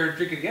under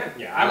drink it again.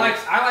 Yeah, I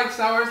like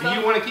sour Do stuff.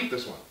 you want to keep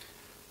this one?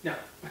 No.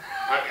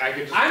 I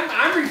could just,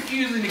 I'm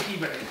refusing to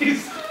keep it.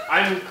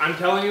 I'm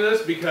telling you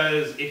this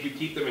because if you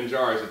keep them in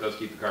jars, it does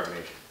keep the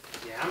carbonation.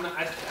 Yeah, I'm not.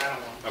 I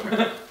don't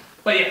want. Okay.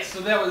 But yeah,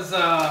 so that was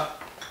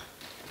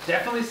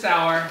definitely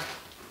sour,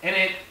 and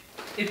it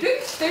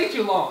didn't stay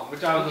too long,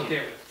 which I was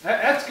okay with.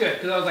 That's good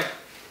because I was like,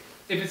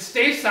 if it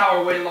stays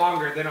sour way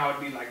longer, then I would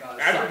be like, oh,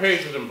 this sucks.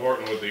 Aftertaste is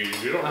important with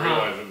these. You don't Uh-huh.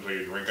 realize it until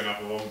you drink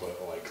enough of them,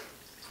 but like,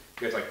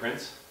 you guys like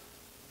Prince?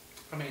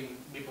 I mean,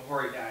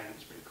 before he died, he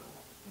was pretty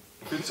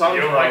cool. It sounds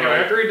You don't like him right.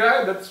 after he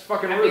died? That's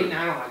fucking I rude. mean,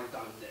 I don't like to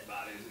talk to dead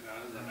bodies. You know,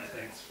 that's my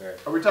thing. That's fair.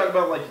 Are we talking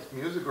about like his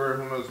music or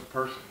him as a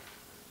person?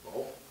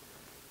 Both.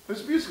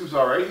 His music was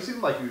alright. He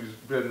seemed like he was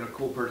been a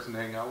cool person to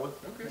hang out with.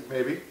 Okay.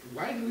 Maybe.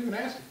 Why did you even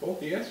ask if both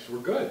the answers were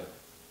good?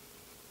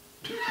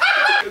 You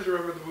guys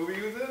remember the movie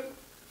he was in?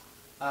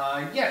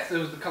 Yes, it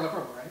was The Color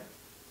Purple, right?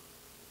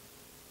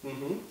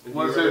 Mm-hmm.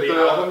 Was it it the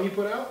the- album he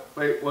put out?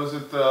 Wait, was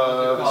it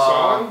The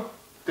song?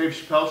 Dave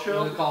Chappelle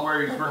show Was it called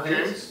where he's Purple Rick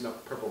Haze? James? No,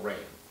 Purple Rain.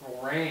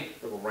 Rain.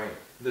 Purple Rain.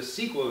 The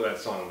sequel to that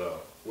song, though,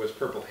 was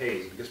Purple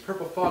Haze because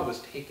Purple Fog was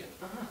taken.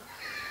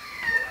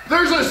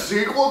 There's a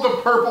sequel to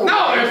Purple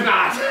No, Rain? there's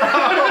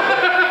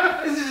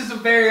not! This is just a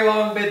very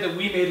long bit that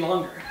we made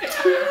longer.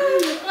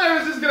 I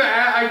was just gonna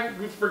add,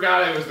 I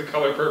forgot it was The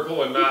Color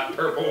Purple and not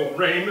Purple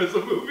Rain as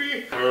a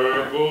movie.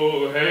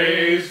 Purple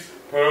Haze,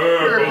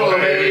 Purple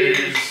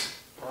Haze.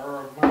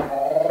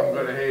 I'm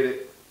gonna hate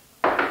it.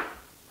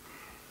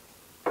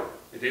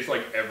 It tastes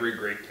like every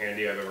great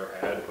candy I've ever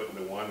had put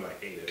into one, and I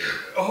hate it.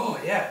 Oh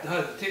yeah, it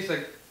does. It tastes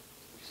like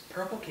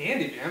purple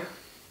candy, man.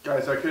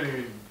 Guys, I couldn't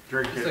even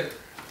drink It's it.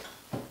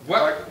 like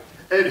What?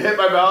 It hit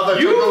my mouth. I took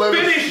a You little.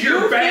 finished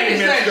your bang,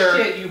 finish that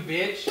mister! shit, you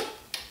bitch.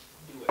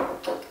 Do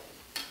it.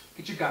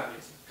 Get your gun,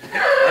 Mason.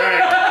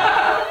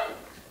 Alright,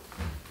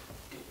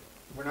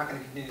 We're not gonna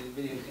continue the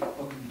video until you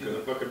fucking I'm do gonna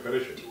it. fucking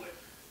finish it. Do it.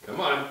 Come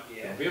on,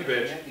 Yeah. don't be a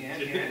bitch. Yeah,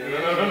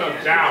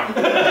 No, down.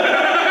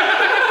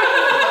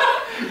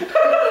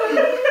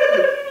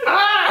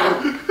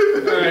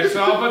 Alright,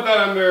 so I'll put that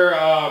under,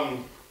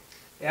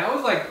 Yeah, I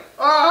was like,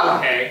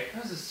 okay.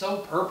 this is so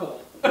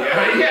purple.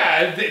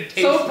 Yeah, it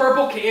tastes... So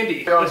purple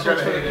candy. Yeah, I'm This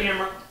one's gonna for the hate it.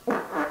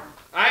 camera.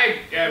 I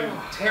am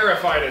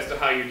terrified as to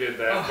how you did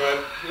that,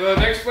 but the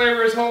next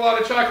flavor is a whole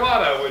lot of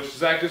chocolate, which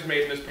Zach just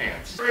made in his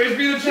pants. Praise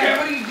be the Jack,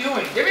 champ. what are you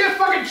doing? Give me the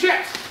fucking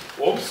chips.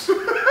 Whoops.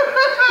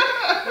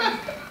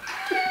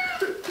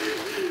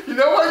 You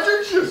know, my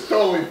drink's just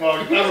totally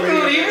fucked. You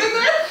still leave it in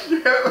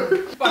there?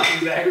 Yeah.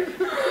 Fucking Zach.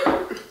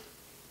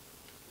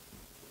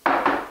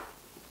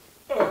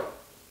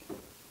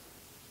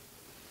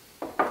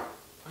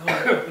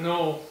 Oh,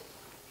 no.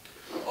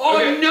 Oh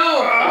Okay.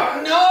 no!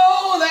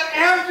 No! That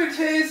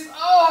aftertaste!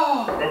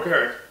 Oh!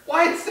 Okay.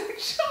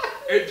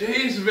 It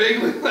tastes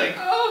vaguely like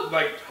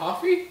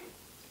toffee.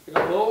 A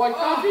little like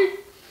coffee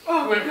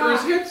when it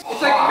first hits.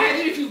 It's like,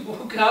 imagine if you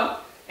woke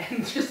up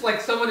and just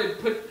like someone had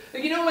put,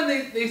 like, you know when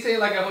they say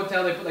like a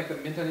hotel they put like the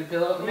mint on your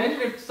pillow?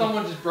 Imagine if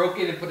someone just broke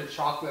in and put a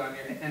chocolate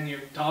on your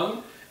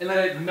tongue and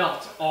let it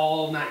melt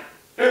all night.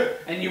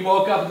 And you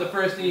woke up and the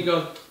first thing you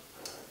go,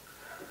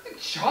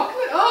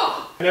 chocolate?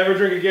 Oh! Never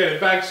drink again. In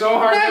fact, so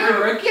hard.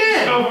 Never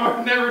again! So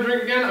hard, never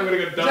drink again. I'm gonna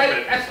go dump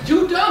it. That's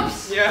 2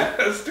 dumps! Yeah,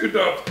 that's 2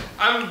 dumps.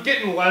 I'm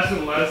getting less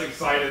and less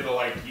excited to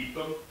like keep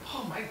them.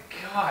 Oh my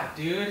god,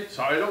 dude.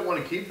 So I don't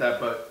want to keep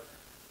that, but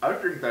I would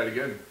drink that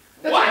again.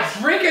 What?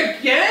 Drink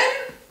again?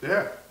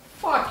 Yeah.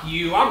 Fuck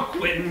you, I'm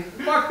quitting.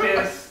 Fuck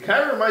this.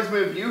 Kind of reminds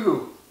me of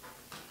Yoo-Hoo.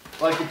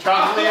 Like a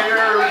chocolate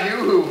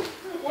Yoo-Hoo.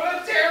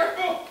 What a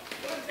terrible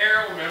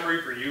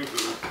memory for you.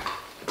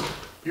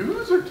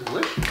 Yoo-Hoos are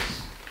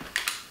delicious.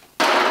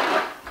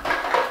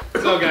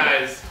 So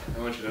guys, I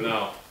want you to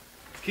know,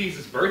 it's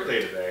Keys'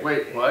 birthday today.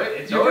 Wait, what?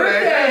 It's your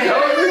birthday!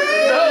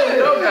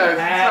 No, guys.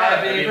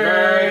 Happy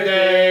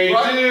birthday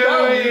to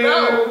you!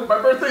 No, my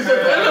birthday's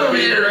at the end of the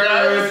year,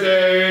 guys!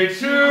 Birthday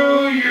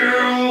to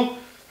you!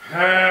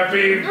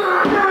 Happy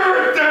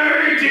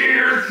birthday,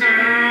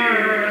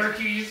 dear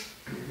Keys!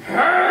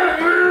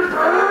 Happy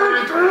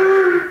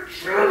birthday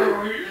to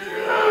you!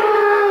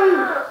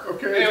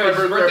 Okay, Anyways, it's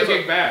my birthday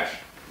cake bash.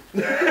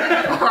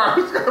 I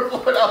was gonna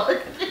blow it out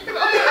like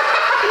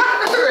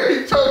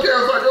he told you, I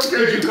was like,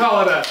 okay. Could you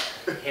call it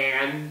a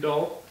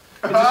handle?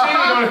 It's a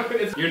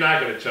shame you're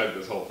not gonna chug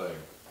this whole thing.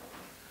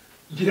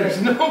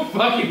 There's no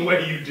fucking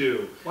way you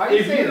do. Why do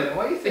you say that?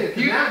 Why do you say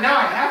that? Now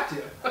I have to.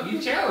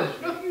 You challenge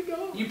me. No, you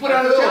don't. You put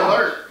out a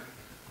challenge. Alert.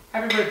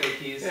 Happy birthday,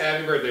 Keys. Yeah,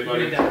 happy birthday,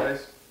 buddy. You did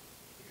that.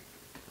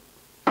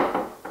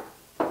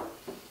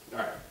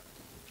 Alright.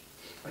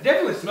 I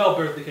definitely smell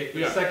birthday cake for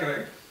a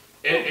second.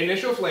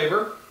 Initial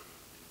flavor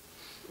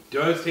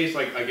does taste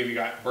like if you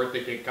got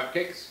birthday cake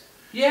cupcakes.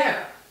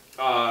 Yeah.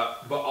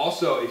 But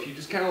also, if you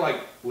just kind of like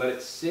let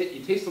it sit,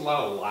 you taste a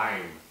lot of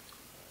lime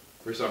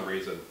for some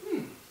reason.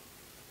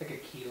 Like a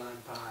key lime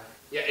pie.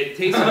 Yeah, it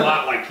tastes a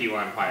lot like key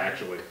lime pie,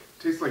 actually.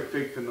 Tastes like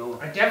fake vanilla.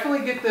 I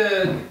definitely get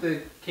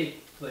the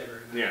cake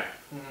flavor in there.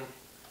 Yeah.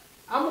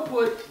 I'm gonna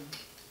put,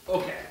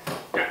 okay.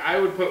 Yeah, I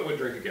would put would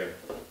drink again.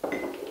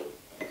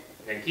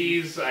 And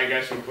Keys, I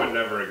guess, would put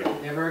never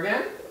again. Never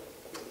again?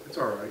 It's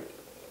alright.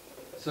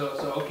 So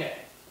okay.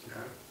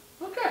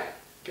 Yeah. Okay.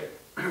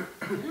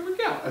 Here we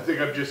go. I think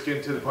I'm just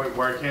getting to the point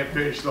where I can't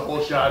finish the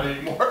whole shot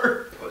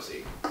anymore.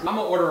 Pussy. I'm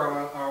gonna order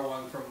our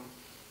one from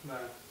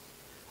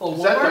Walmart.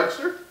 Is that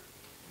Dexter?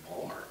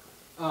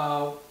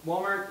 Walmart.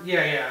 Walmart.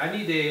 Yeah. I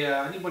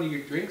need one of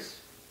your drinks,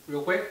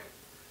 real quick.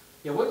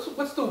 Yeah.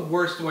 What's the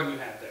worst one you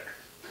have there?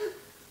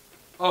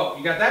 Oh,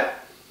 you got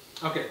that?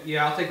 Okay.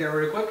 Yeah, I'll take that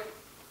real quick.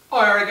 Oh,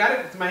 I already got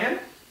it. It's in my hand.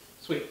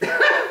 Sweet.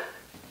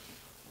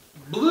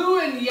 Blue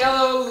and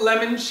yellow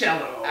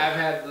limoncello. I've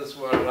had this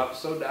one and I'm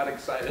so not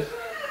excited.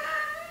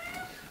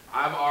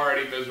 I'm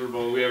already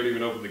miserable. We haven't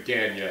even opened the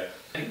can yet.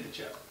 Eat the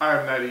chip.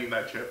 I'm not eating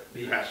that chip.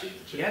 You have to eat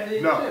the chip. You have to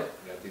eat No. the chip.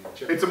 You have to eat the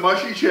chip. It's a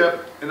mushy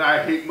chip, and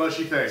I hate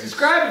mushy things.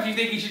 Subscribe if you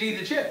think you should eat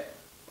the chip.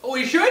 Oh,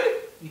 you should?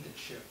 Eat the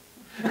chip.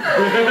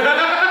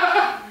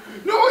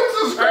 No one's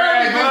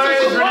subscribing! Alright,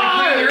 This is guys, a ready to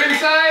lie! clean your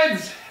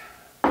insides?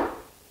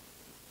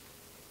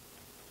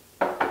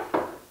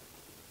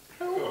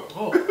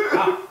 Oh,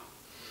 wow.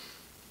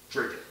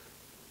 Drink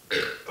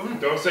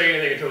it. Don't say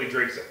anything until he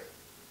drinks it.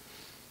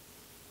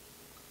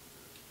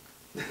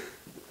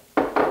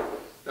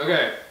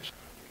 Okay.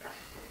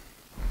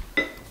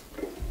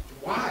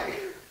 Why?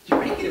 You're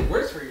making it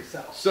worse for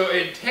yourself. So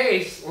it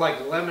tastes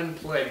like lemon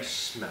plague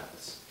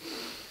smells.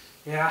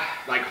 Yeah.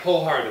 Like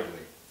wholeheartedly.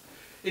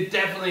 It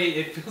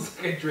feels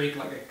like I drank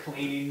like a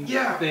cleaning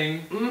Yeah.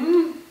 thing.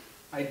 Mm-hmm.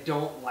 I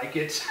don't like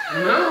it.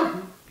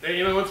 No. And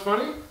you know what's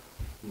funny?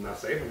 I'm not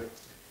saving it.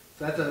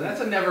 So that's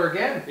a never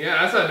again.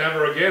 Yeah, that's a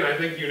never again. I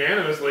think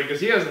unanimously,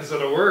 because he hasn't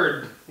said a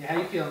word. Yeah, how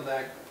you feeling,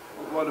 Zach?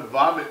 What a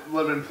vomit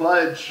lemon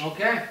pledge.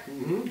 Okay.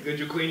 Mm-hmm. Did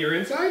you clean your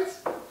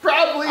insides?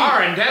 Probably.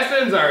 Our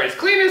intestines are as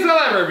clean as they'll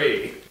ever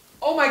be.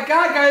 Oh my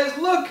god, guys,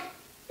 look!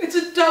 It's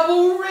a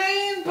double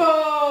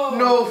rainbow!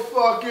 No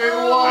fucking way.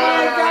 Oh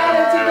my god,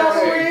 it's a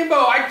double rainbow!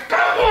 I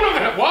Grab one of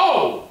them!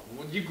 Whoa!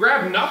 You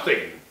grabbed nothing.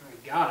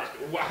 I got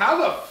it. How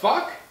the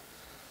fuck?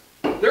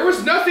 There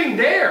was nothing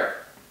there.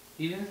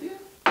 You didn't see it?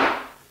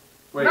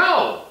 Wait,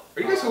 No!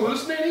 Are you guys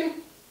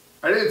hallucinating?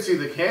 I didn't see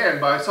the can,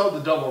 but I saw the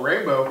double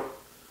rainbow.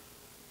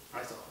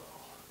 I saw it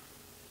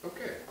all.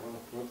 Okay, well,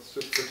 let's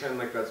just pretend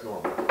like that's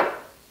normal.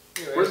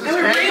 Where's this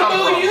And a can come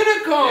rainbow from?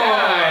 unicorn!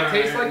 Yeah, it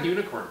tastes like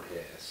unicorn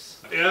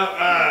piss.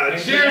 Yeah,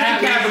 And cheers to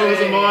that is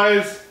capitalism, a-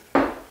 boys.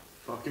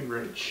 Fucking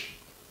rich.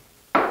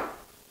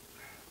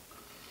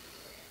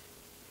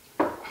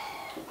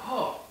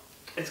 Oh,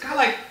 it's got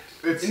like,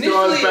 It's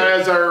still as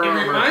bad as I it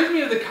remember. reminds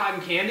me of the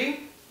cotton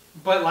candy,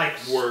 but like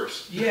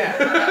Worse.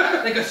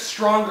 Yeah, like a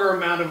stronger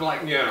amount of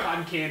like Yeah.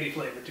 cotton candy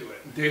flavor to it.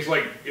 It tastes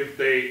like if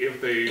they...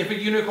 If a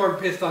unicorn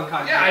pissed on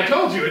cotton Yeah, I candy.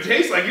 told you, it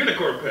tastes like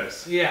unicorn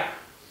piss. Yeah,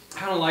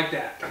 I don't like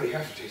that. Oh, the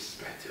aftertaste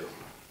is bad too.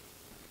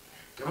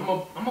 I'm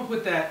gonna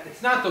put that.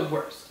 It's not the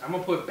worst. I'm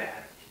gonna put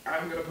bad.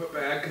 I'm gonna put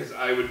bad because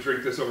I would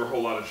drink this over a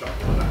whole lot of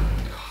chocolate.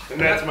 And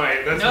that's my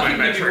Nothing could be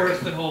metric. worse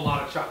than a whole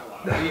lot of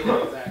chocolate. What do you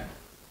think, Zach?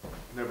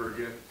 Never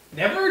again.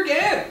 Never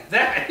again.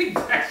 Zach, I think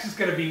Zach's just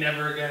gonna be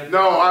never again.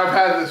 No, I've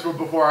had this one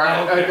before.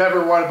 Okay. I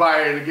never want to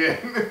buy it again.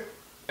 You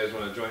guys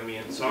want to join me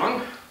in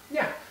song?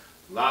 Yeah.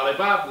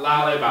 Lollipop,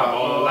 lollipop,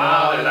 oh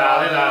lolly,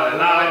 lolly, lolly,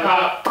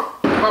 lollipop.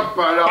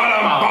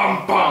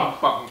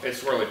 Ba-ba-da-bum-bum-bum.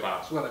 It's swirly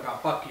pop. It's what I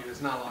got. Fuck you.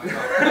 It's not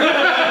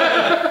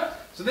lollipop.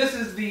 So this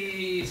is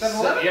the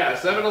 7-Eleven? Yeah,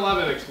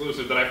 7-Eleven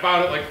exclusive that I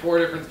found at like 4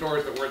 different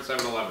stores that weren't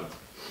 7-Elevens.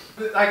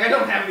 Like, I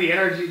don't have the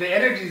energy. The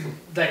energy's,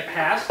 like,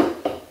 past.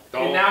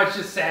 And now it's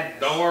just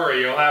sadness. Don't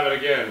worry, you'll have it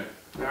again.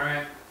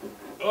 Alright.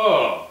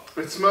 Oh.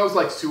 It smells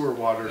like sewer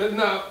water.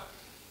 No.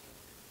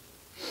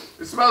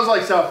 It smells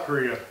like South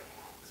Korea. It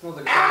smells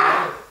like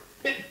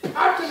it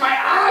popped in my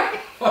eye!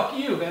 Fuck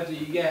you, that's what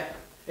you get.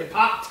 It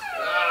popped.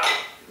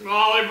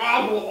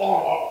 Lollipop.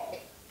 Oh.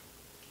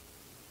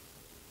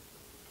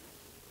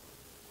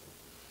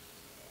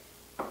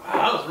 Wow,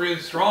 that was really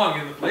strong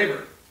in the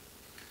flavor.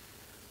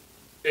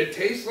 It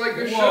tastes like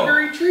a Whoa.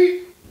 sugary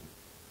treat.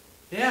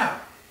 Yeah.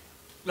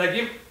 Like,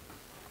 it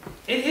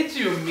hits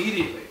you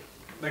immediately.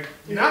 Like,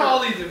 not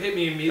all these have hit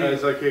me immediately.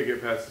 Guys, I can't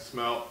get past the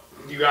smell.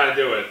 You gotta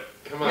do it.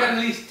 Come You on. gotta at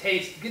least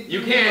taste.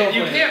 You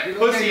can't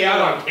pussy out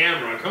on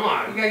camera. Come You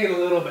on. gotta get a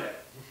little bit.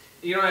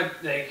 You don't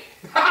have to, like...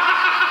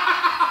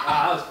 Wow,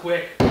 that was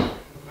quick.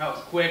 That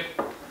was quick.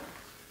 That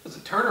was a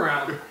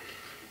turnaround.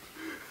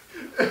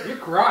 You're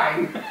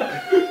crying.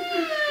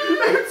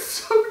 It's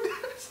so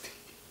nasty.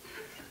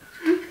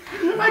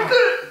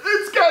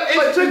 It's got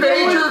like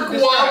major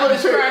guava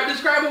pear.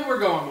 Describe what we're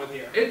going with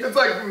here. It's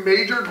like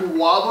major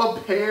guava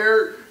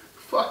pear,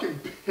 fucking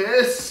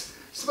piss.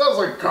 Smells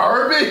like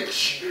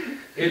garbage.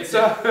 It's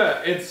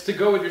to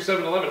go with your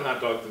 7-Eleven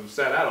hot dogs that have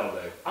sat out all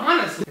day.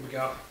 Honestly, here we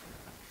go.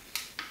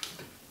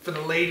 For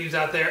the ladies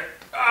out there.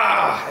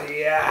 Ah,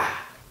 yeah.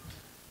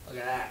 Look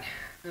at that.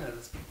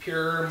 That's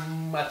pure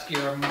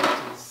muscular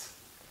muscles.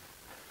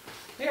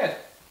 Yeah.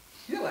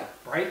 You got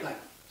like bright like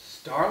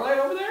starlight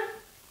over there?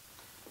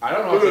 I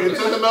don't know Dude, if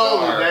it's in the middle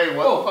of the day.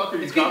 What the fuck are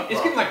you it's talking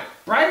getting about?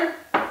 like brighter.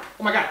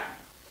 Oh my god.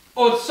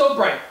 Oh, it's so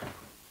bright.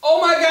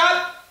 Oh my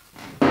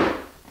god.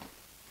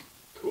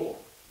 Cool.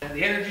 And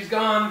the energy's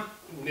gone.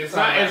 It's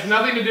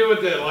nothing to do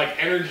with the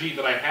like energy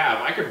that I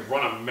have. I could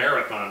run a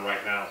marathon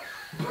right now.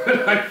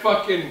 But I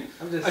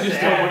just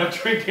sad. don't want to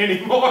drink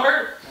anymore.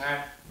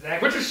 Alright, Zach.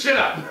 Put your shit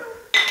up.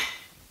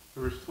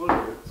 There's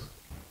flavors.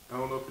 I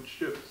don't know if it's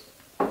chips.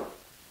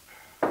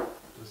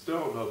 Just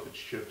don't know if it's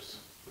chips.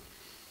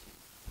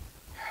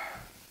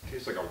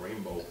 Tastes like a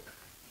rainbow.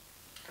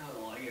 I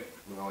don't like it.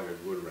 Not like a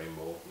good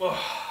rainbow.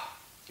 Oh,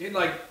 it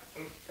like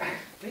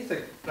tastes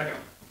like a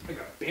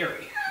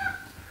berry.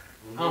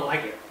 I don't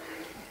like it.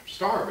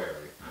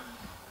 Starberry.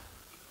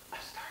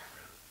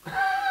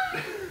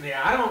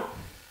 Yeah, I don't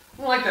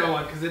like that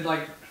one because it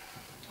like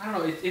I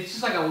don't know. It's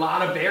just like a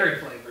lot of berry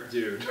flavor.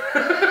 Dude.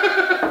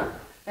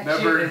 That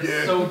Never shit is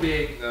again. so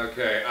big.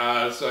 Okay,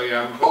 so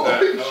yeah, I'm gonna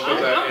put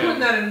I'm putting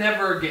that in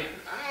never again.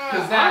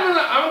 I'm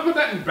gonna put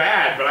that in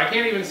bad, but I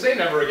can't even say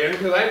never again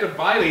because I have to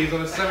buy these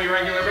on a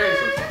semi-regular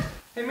basis.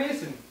 Hey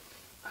Mason,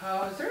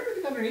 is there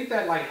anything underneath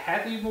that like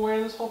hat that you've been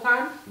wearing this whole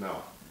time?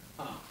 No.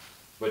 Oh,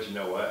 But you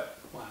know what?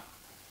 wow,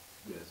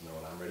 You guys know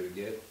what I'm ready to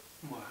get?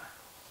 wow.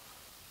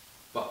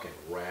 Fucking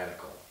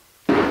radical.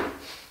 I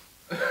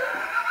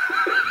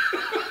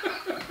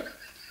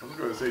was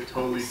going to say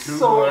totally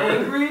So tubular.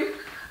 angry.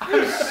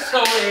 I'm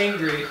so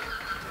angry.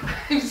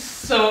 I'm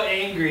so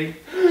angry.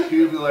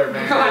 Tubular,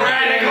 man.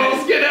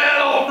 Radical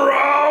skedaddle,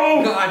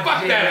 bro! God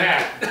Fuck damn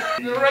that it.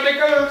 hat!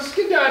 Radical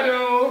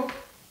skedaddle!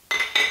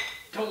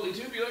 Totally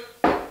tubular.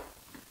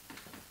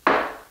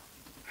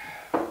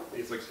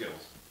 It's like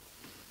Skittles.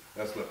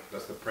 That's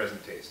the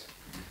present taste.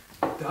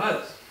 It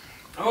does.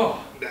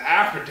 Oh, The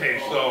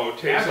aftertaste, though,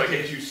 tastes like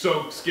if you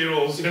soaked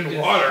Skittles in Just-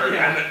 water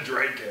yeah. and then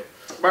drank it.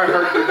 My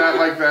heart did not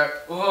like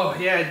that. oh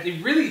yeah.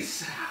 It really.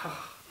 So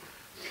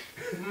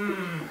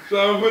I'm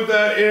gonna put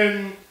that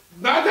in.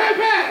 Not that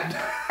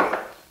bad.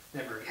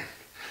 Never again.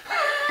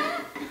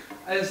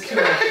 That's too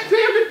much. Damn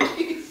it.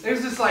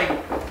 There's just like,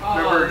 oh,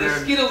 Never the again.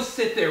 Skittles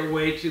sit there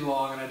way too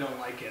long and I don't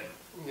like it.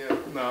 Yeah,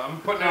 no, I'm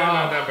putting it in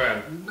not that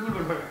bad.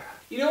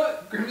 You know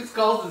what Grimace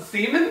calls the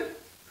semen?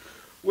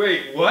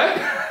 Wait, what?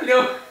 You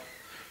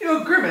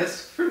know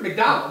Grimace from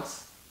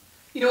McDonald's.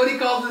 You know what he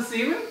calls the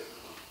semen?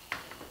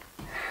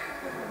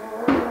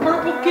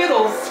 Purple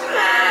Kittles.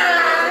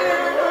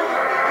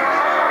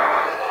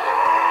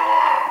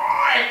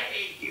 I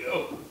hate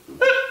you.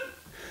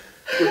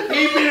 We're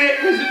keeping it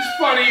because it's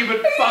funny,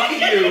 but fuck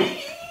you.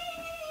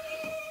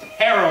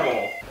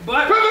 Terrible.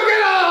 But Purple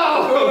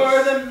Kittles!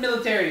 for the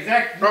military,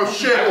 Zach. Oh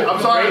shit!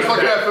 I'm sorry, I was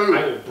looking at I food.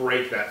 will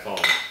break that phone.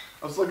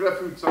 I was looking at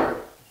food, sorry.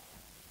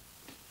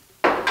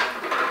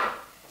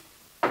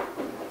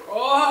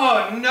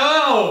 Oh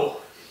no!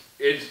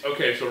 It's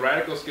okay. So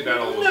Radical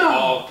Skedaddle was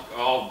No.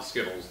 all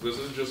Skittles. This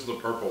is just the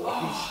purple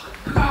ones. Oh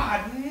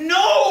God,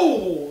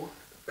 no!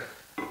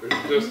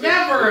 There's just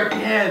Never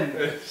again.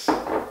 It's,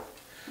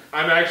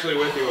 I'm actually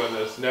with you on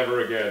this.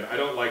 Never again. I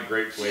don't like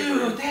grape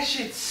flavor. Dude, that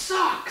shit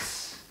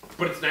sucks.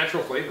 But it's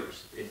natural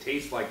flavors. It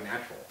tastes like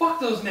natural. Fuck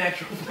those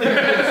natural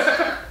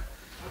flavors.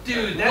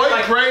 Dude, that's What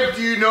like... grape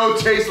do you know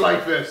tastes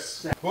like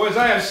this? Boys,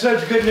 I have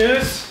such good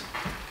news.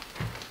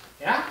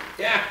 Yeah?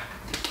 Yeah.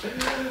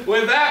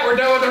 With that, we're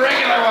done with the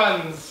regular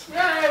ones.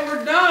 Yeah,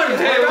 we're done.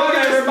 Hey, We're look done,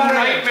 at this everybody.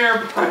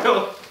 nightmare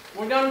pile.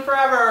 We're done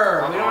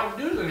forever. We don't have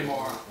to do this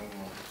anymore.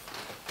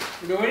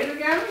 You doing it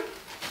again?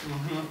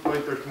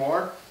 Wait, there's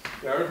more?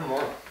 Yeah, there's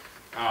more.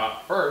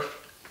 First,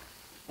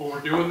 Well,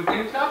 we're doing the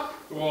King's Cup?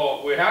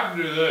 well, we have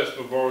to do this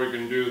before we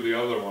can do the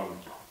other one.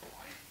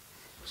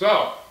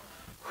 So,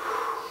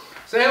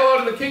 say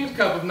hello to the King's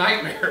Cup of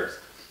Nightmares.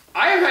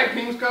 I have had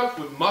King's Cups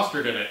with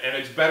mustard in it, and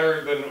it's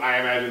better than I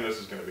imagine this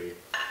is going to be.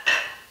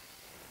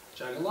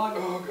 Chug-a-lug.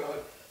 Oh, God.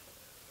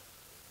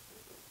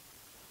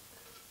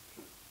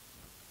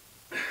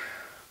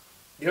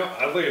 You know,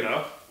 oddly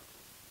enough,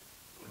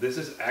 this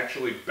is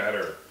actually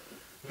better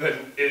than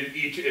in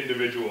each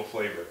individual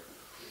flavor.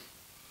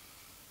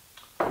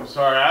 I'm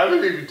sorry, I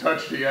haven't even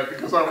touched it yet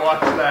because I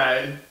watched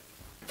that.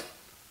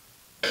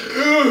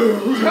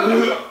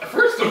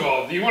 First of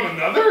all, do you want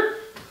another?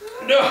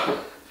 No,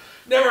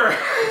 never.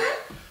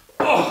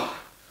 Oh,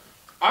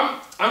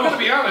 I'm gonna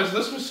be honest.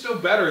 This was still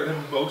better than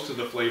most of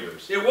the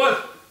flavors. It was.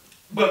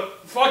 But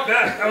fuck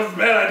that. That was a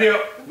bad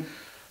idea.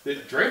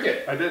 Drink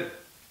it. I did.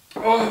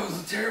 Oh, it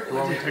was a terrible You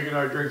want me to idea. take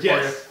another drink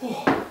Yes. for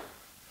you?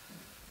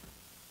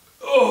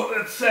 Oh,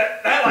 that's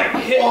that. That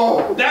like hit.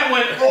 Oh. That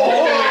went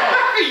all the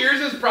way.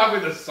 Yours is probably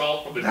the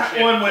salt from the That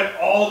chip. one went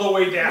all the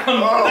way down.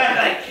 Oh. That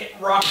like hit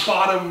rock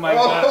bottom. My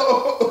God.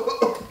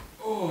 Oh.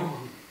 Oh.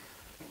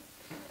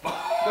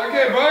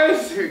 Okay,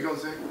 boys. Here you go,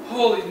 Zach.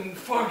 Holy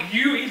fuck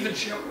you! Eat the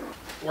chip.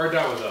 We're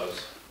done with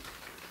those.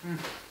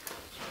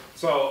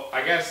 So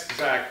I guess,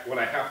 Zach, what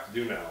I have to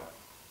do now.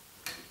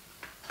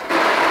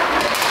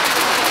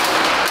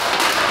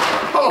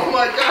 Oh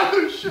my God,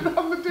 there's shit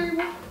on the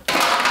table.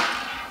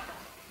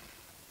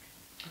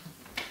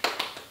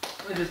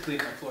 I just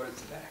cleaned my floor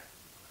today.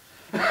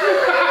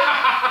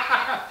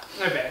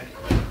 My bad.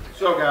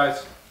 So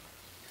guys,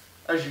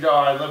 as you know,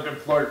 I lived in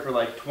Florida for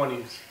like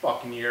 20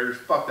 fucking years.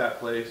 Fuck that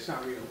place. It's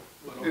not real.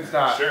 But It's okay.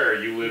 not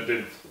Sure, you lived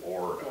in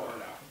Florida.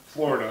 Florida.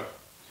 Florida.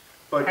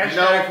 But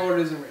Hashtag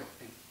Florida isn't real.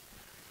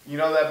 you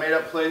know that made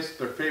up place,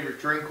 their favorite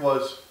drink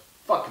was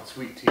fucking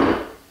sweet tea.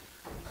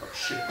 Oh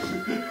shit.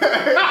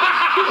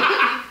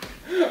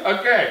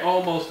 Okay,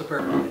 Almost a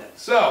perfect hit.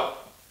 so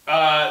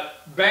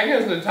Bang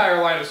has an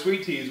entire line of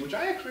sweet teas, which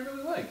I actually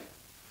really like.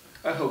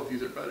 I hope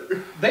these are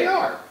better. They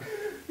are.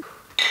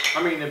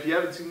 I mean, if you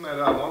haven't seen that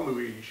one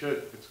movie, you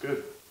should. It's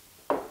good.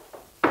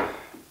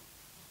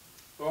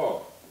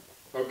 Oh,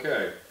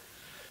 okay.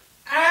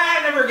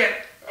 Never again.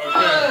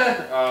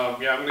 Okay.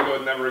 Yeah, I'm gonna go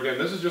with never again.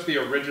 This is just the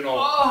original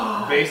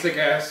basic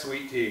ass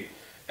sweet tea,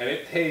 and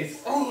it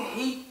tastes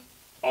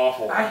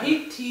awful. I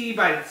hate tea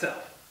by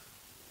itself.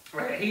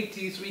 Like, I hate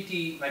tea, sweet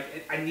tea. Like,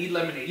 I need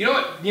lemonade. You know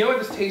what? You know what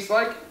this tastes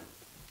like?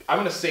 I'm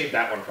gonna save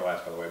that one for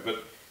last, by the way.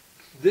 But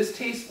this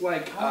tastes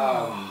like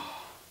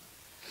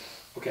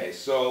okay,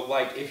 so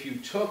like if you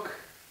took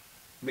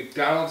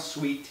McDonald's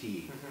sweet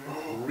tea,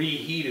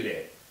 reheated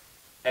it,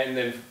 and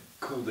then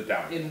cooled it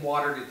down. And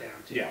watered it down,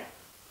 too. Yeah.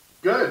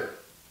 Good.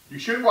 You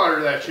should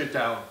water that shit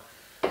down.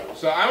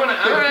 So I'm gonna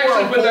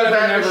actually put that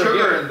under never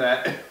sugar again. in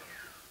that. I'm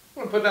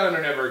gonna put that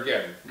under never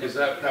again because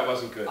that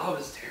wasn't good. Oh, it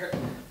was terrible.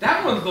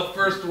 That one's the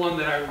first one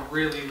that I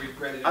really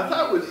regretted. I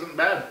thought it wasn't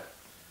bad.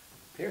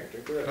 Here,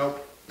 drink the rest.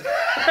 Nope.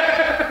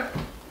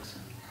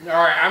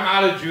 Alright, I'm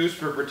out of juice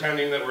for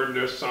pretending that we're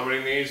just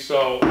summoning these,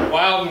 so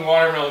wild and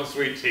watermelon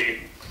sweet tea.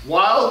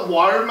 Wild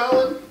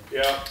watermelon?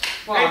 Yeah.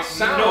 Fuck, It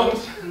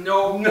sounds...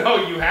 No.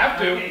 No, you have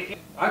to.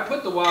 I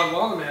put the wild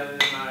watermelon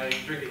in my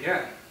drink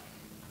again.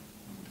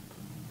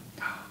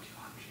 Oh,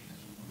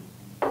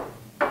 God,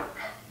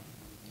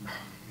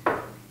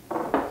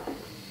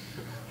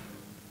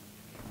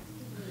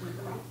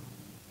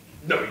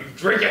 No, you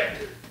drink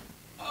it.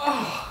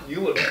 Oh, You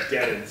look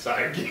dead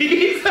inside,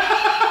 Keith.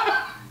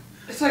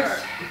 it's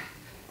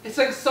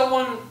like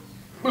someone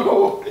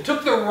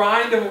took the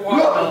rind of a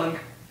watermelon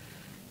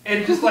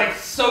and just like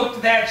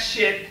soaked that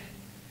shit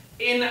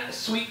in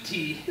sweet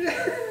tea,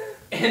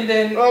 and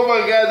then Oh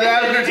my God, the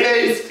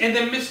aftertaste. and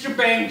then Mr.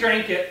 Bang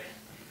drank it,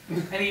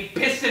 and he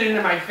pissed it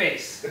into my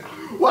face.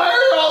 Why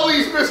are all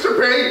these Mr.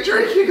 Bang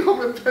drinking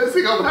them and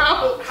pissing them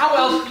out? How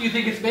else do you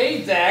think it's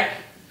made, Zach?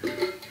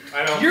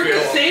 I don't You're feel...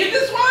 gonna save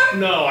this one?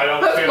 No, I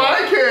don't That's feel... my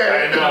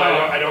can. I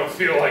know, I don't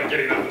feel like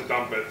getting them to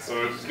dump it,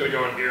 so it's just gonna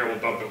go in here, we'll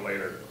dump it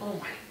later. Oh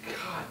my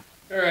God.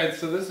 Alright,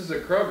 so this is a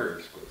Kroger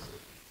exclusive.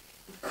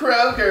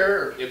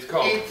 Kroger. It's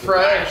called Eat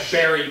fresh.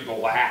 Blackberry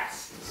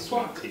Blast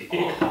sweet tea.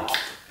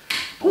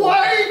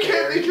 Why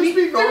can't they just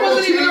be There normal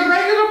wasn't even a tea?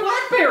 regular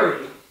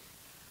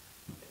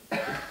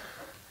blackberry.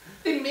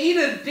 They made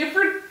a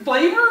different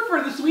flavor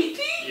for the sweet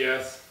tea?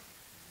 Yes.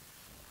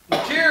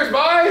 Cheers,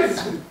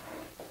 boys!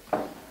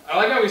 I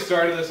like how we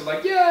started this with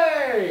like,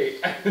 yay!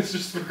 And it's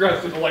just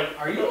progressed to like,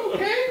 Are you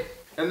okay?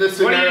 And this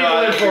What do you scenario,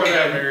 I live don't for think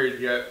I'm then? married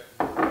yet.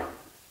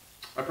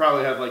 I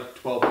probably have like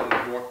 12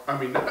 unborn. I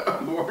mean,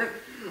 unborn,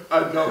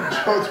 unknown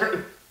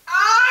children.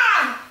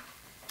 Ah!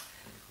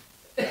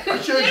 I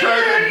should have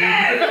tried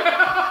it.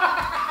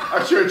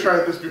 I should have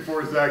tried this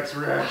before Zach's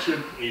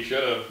reaction. You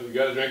should have. You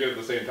got to drink it at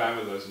the same time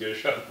as us. You got to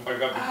shut the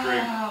fuck up and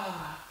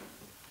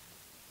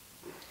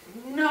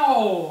drink.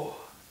 No.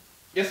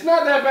 It's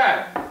not that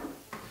bad.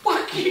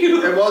 Fuck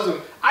you. It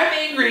wasn't. I'm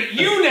angry at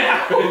you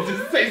now. It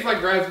just tastes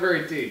like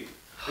raspberry tea.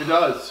 It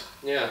does.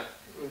 Yeah.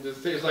 It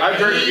just tastes like. I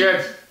drink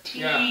again.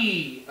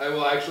 Tea. I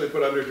will actually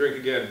put under drink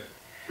again.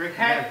 Drink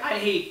again. I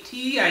hate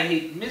tea. I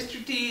hate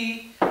Mr.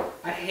 T.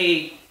 I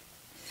hate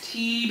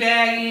tea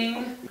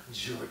bagging.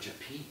 Georgia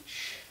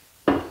peach.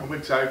 I'm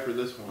excited for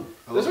this one.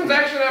 This one's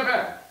actually not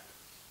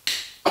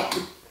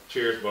bad.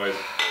 Cheers, boys.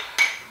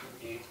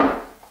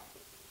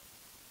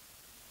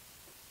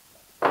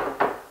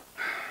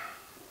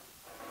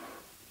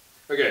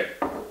 Okay.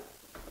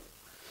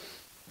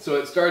 So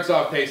it starts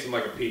off tasting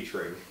like a peach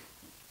ring.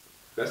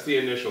 That's the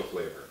initial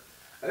flavor.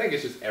 I think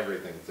it's just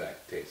everything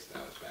Zach tastes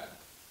now is bad.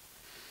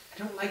 I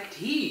don't like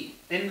tea.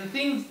 And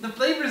the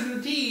flavors in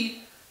the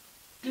tea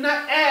do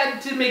not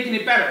add to making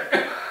it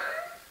better.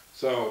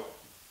 So,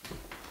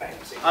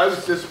 I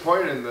was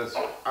disappointed in this.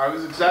 I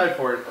was excited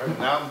for it, and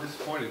now I'm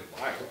disappointed.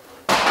 why?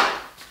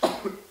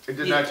 It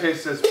did not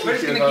taste as We're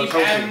just peachy as gonna I was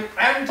keep hoping.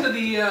 adding to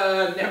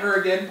the never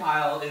again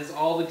pile is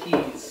all the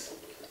teas.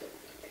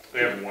 They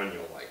have one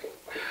you'll like.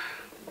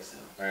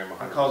 I am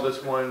I call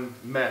this one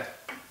meh.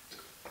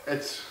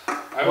 It's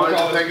I will one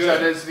call of the this things that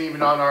good. isn't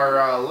even on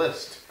our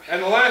list.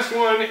 And the last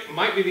one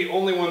might be the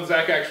only one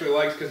Zach actually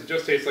likes because it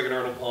just tastes like an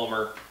Arnold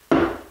Palmer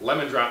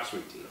lemon drop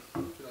sweet tea. I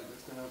feel like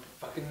that's gonna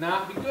fucking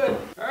not be good.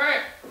 All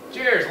right,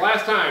 cheers.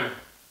 Last time.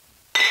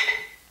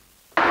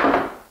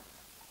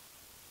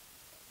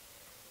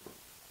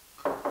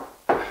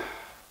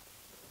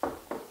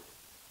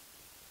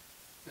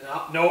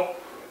 No, nope.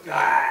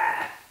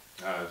 Ah.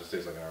 It just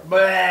tastes like an Blah.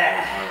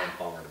 Arnold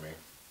Palmer to me.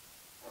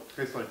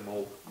 Tastes like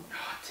mold.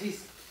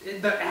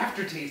 The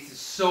aftertaste is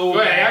so The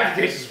bad.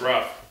 aftertaste is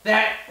rough. The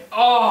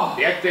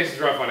aftertaste is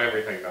rough on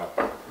everything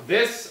though.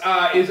 This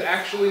is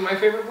actually my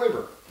favorite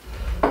flavor.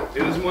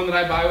 It is one that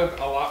I buy with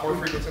a lot more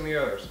frequency than the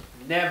others.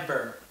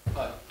 never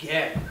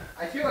again.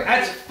 I feel like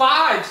That's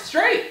 5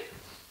 straight.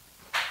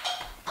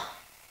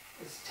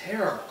 It's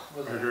terrible.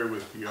 I agree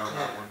with you on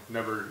that one.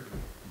 Never.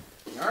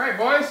 All right,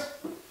 boys.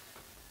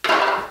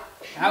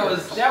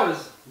 That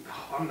was.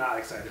 Oh, I'm not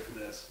excited for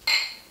this.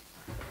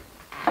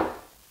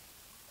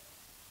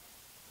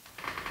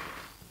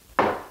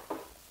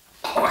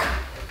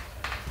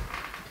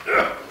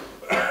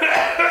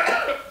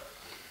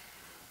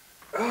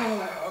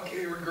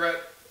 Okay, regret.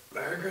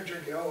 I regret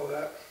drinking all of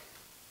that.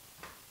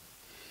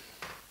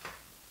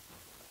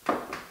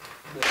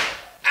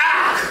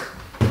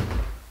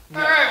 All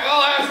right,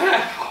 well that's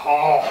that.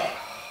 Oh.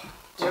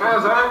 What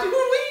was that? Dude,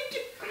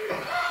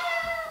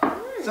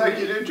 what It's like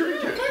you didn't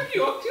drink it.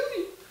 I'll kill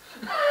you.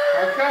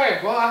 Okay,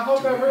 well I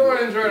hope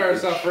everyone enjoyed our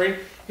suffering.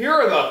 Here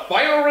are the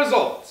final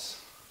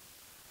results.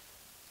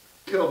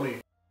 Kill me.